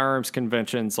these firearms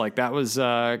conventions, like that was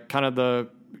kind of the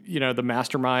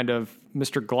mastermind of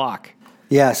Mr. Glock.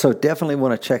 Yeah, so definitely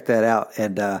want to check that out.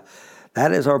 And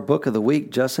that is our book of the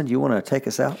week. Justin, you want to take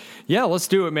us out? Yeah, let's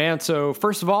do it, man. So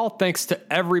first of all, thanks to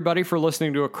everybody for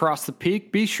listening to Across the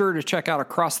Peak. Be sure to check out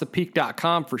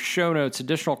acrossthepeak.com for show notes,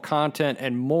 additional content,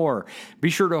 and more. Be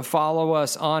sure to follow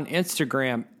us on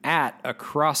Instagram at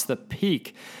Across the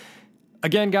Peak.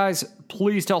 Again, guys,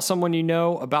 please tell someone you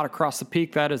know about Across the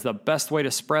Peak. That is the best way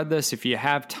to spread this. If you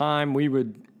have time, we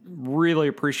would really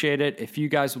appreciate it if you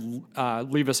guys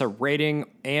leave us a rating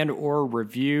and or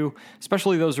review,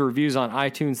 especially those reviews on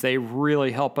iTunes. They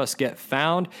really help us get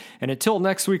found. And until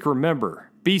next week, remember,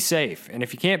 be safe. And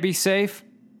if you can't be safe,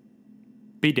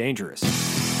 be dangerous.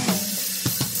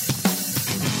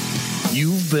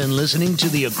 You've been listening to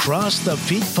the Across the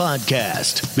Peak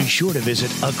podcast. Be sure to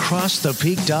visit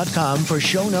acrossthepeak.com for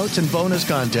show notes and bonus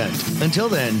content. Until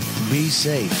then, be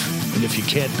safe. And if you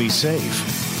can't be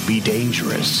safe, be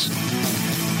dangerous.